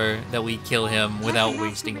sure that we kill him without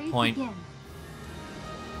wasting a point.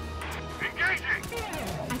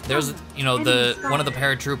 There's, you know, one of the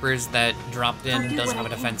paratroopers that dropped in does have a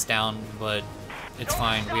defense down, but it's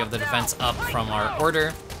fine. We have the defense up from our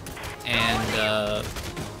order, and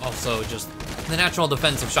also just the natural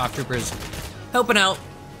defense of shock troopers helping out.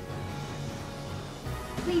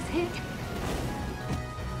 Please hit.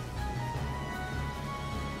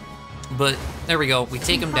 But there we go. We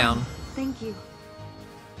take him down. Thank you.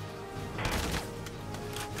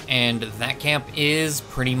 And that camp is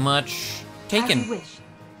pretty much taken.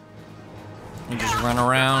 We just run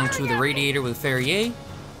around to the radiator with Ferrier.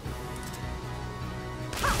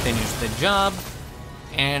 Finish the job.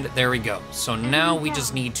 And there we go. So now we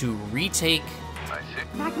just need to retake...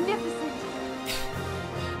 Magnificent.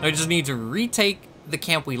 I just need to retake the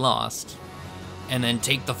camp we lost. And then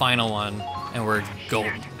take the final one. And we're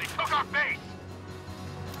golden.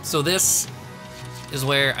 So this is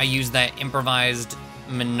where I use that improvised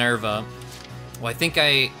Minerva. Well, I think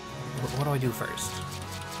what do I do first?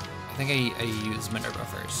 I think I use Minerva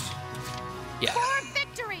first. Yeah. For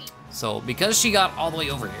victory. So because she got all the way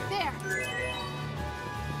over here, There.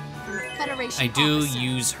 Federation I do officer.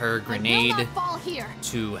 use her I will grenade not fall here.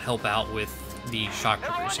 to help out with the shock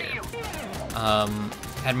troopers here.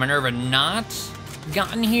 Had Minerva not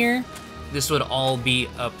gotten here, this would all be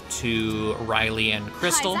up to Riley and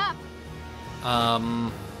Crystal. Eyes up.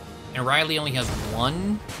 And Riley only has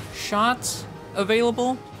 1 shot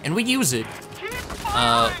available, and we use it.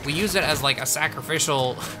 We use it as like a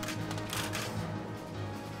sacrificial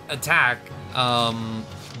attack,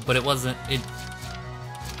 but it wasn't,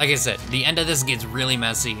 like I said, the end of this gets really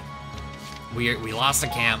messy. We lost a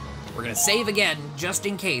camp. We're gonna save again, just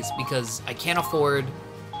in case, because I can't afford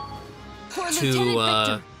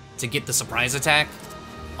to get the surprise attack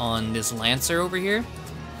on this Lancer over here.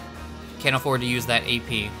 Can't afford to use that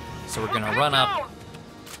AP, so we're gonna run up,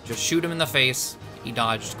 just shoot him in the face. He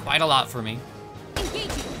dodged quite a lot for me.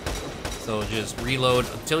 Engaging. So just reload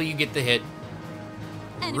until you get the hit.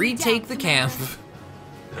 Enemy Retake down, the camp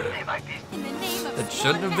In the name of that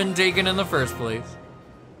shouldn't have been taken in the first place.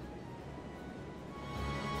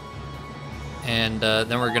 And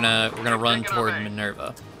then we're gonna run toward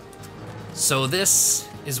Minerva. So this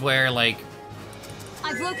is where, like,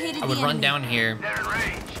 I've located I would the run enemy. down here,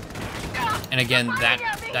 and again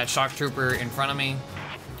that shock trooper in front of me,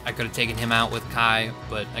 I could have taken him out with Kai,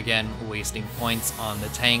 but again, wasting points on the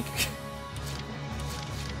tank.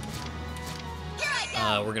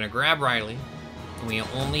 We're gonna grab Riley. We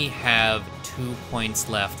only have 2 points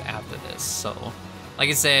left after this, so like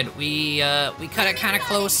I said, we cut it kind of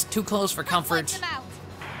close, too close for comfort. Them out.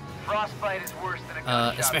 Frostbite is worse than a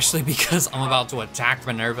gunshot. Especially because I'm about to attack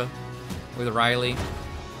Minerva with Riley.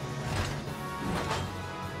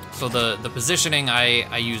 So the positioning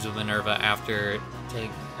I use with Minerva after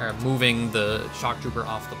moving the shock trooper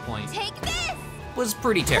off the point Take this. was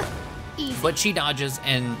pretty terrible. Easy. But she dodges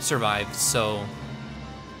and survives, so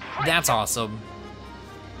that's awesome.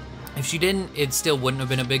 If she didn't, it still wouldn't have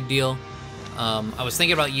been a big deal. I was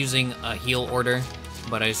thinking about using a heal order,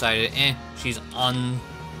 but I decided, she's on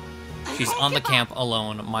the camp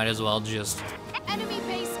alone. Might as well just Enemy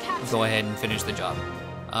base captured. go ahead and finish the job.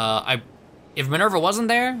 If Minerva wasn't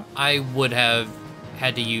there, I would have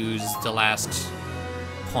had to use the last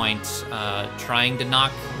point, trying to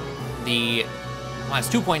knock the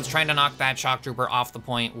last 2 points, trying to knock that shock trooper off the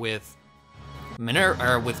point with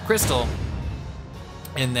with Crystal,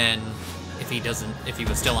 and then if he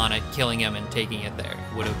was still on it, killing him and taking it there.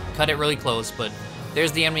 Would have cut it really close, but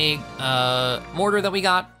there's the enemy mortar that we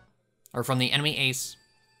got, or from the enemy ace.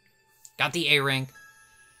 Got the A rank.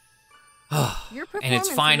 Your performance And it's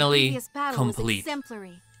in the finally previous battle was complete.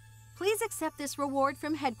 exemplary. Please accept this reward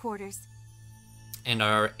from headquarters. And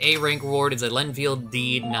our A rank reward is a Lenfield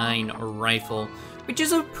D9 rifle, which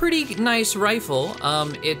is a pretty nice rifle.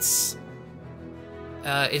 It's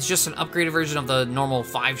just an upgraded version of the normal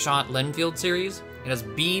 5-shot Lenfield series. It has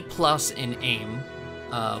B+ in aim,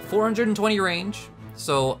 420 range,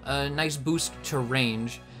 so a nice boost to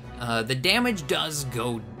range. The damage does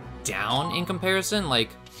go down in comparison.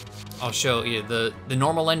 Like, I'll show you, the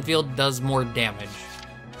normal Lenfield does more damage,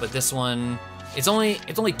 but this one, it's only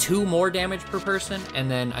 2 more damage per person, and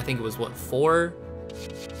then I think it was what, 4?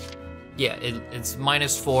 Yeah, it's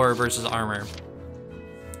 -4 versus armor.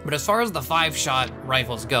 But as far as the 5-shot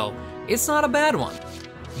rifles go, it's not a bad one.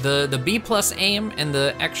 The B+ aim and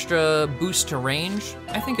the extra boost to range,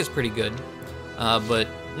 I think is pretty good, but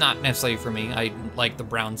not necessarily for me. I like the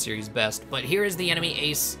Brown series best. But here is the enemy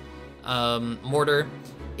ace mortar.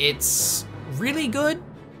 It's really good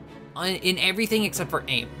in everything except for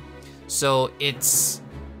aim. So it's,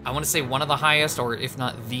 I want to say, one of the highest, or if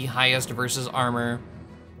not the highest versus armor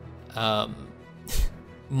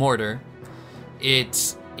mortar.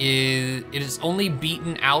 It is only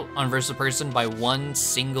beaten out on versus person by one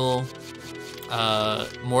single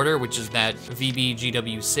mortar, which is that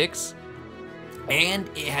VBGW6, and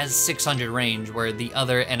it has 600 range, where the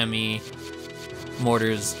other enemy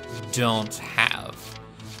mortars don't have.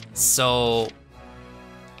 So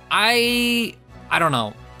I don't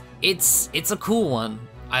know. It's a cool one.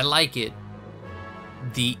 I like it.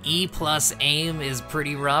 The E+ aim is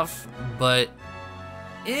pretty rough, but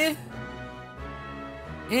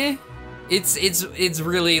It's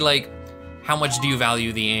really like, how much do you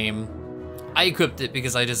value the aim? I equipped it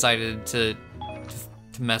because I decided to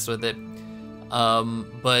mess with it.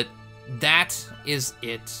 But that is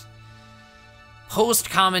it.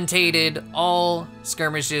 Post-commentated, all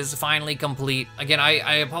skirmishes finally complete. Again,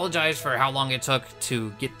 I apologize for how long it took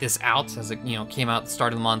to get this out, as it, you know, came out at the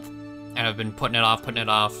start of the month, and I've been putting it off, and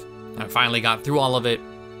I finally got through all of it.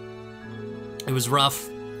 It was rough.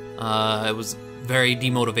 It was very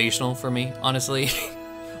demotivational for me, honestly.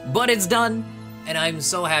 But it's done, and I'm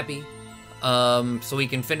so happy. So we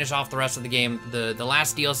can finish off the rest of the game. The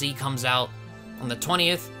last DLC comes out on the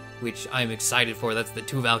 20th, which I'm excited for. That's the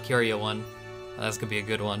 2 Valkyria one. That's gonna be a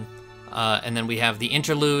good one. And then we have the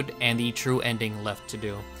interlude and the true ending left to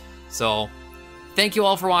do. So, thank you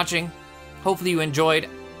all for watching. Hopefully you enjoyed.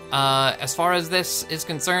 As far as this is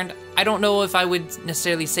concerned, I don't know if I would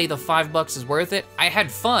necessarily say the $5 is worth it. I had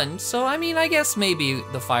fun, so I mean, I guess maybe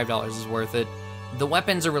the $5 is worth it. The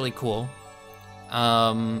weapons are really cool.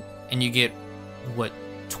 And you get, what,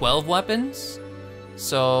 12 weapons?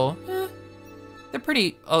 So, they're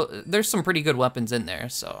pretty, there's some pretty good weapons in there,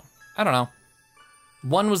 so, I don't know.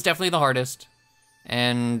 One was definitely the hardest,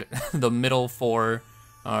 and the middle 4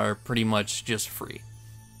 are pretty much just free.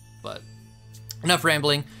 But, enough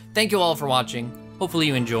rambling. Thank you all for watching. Hopefully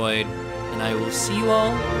you enjoyed, and I will see you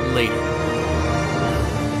all later.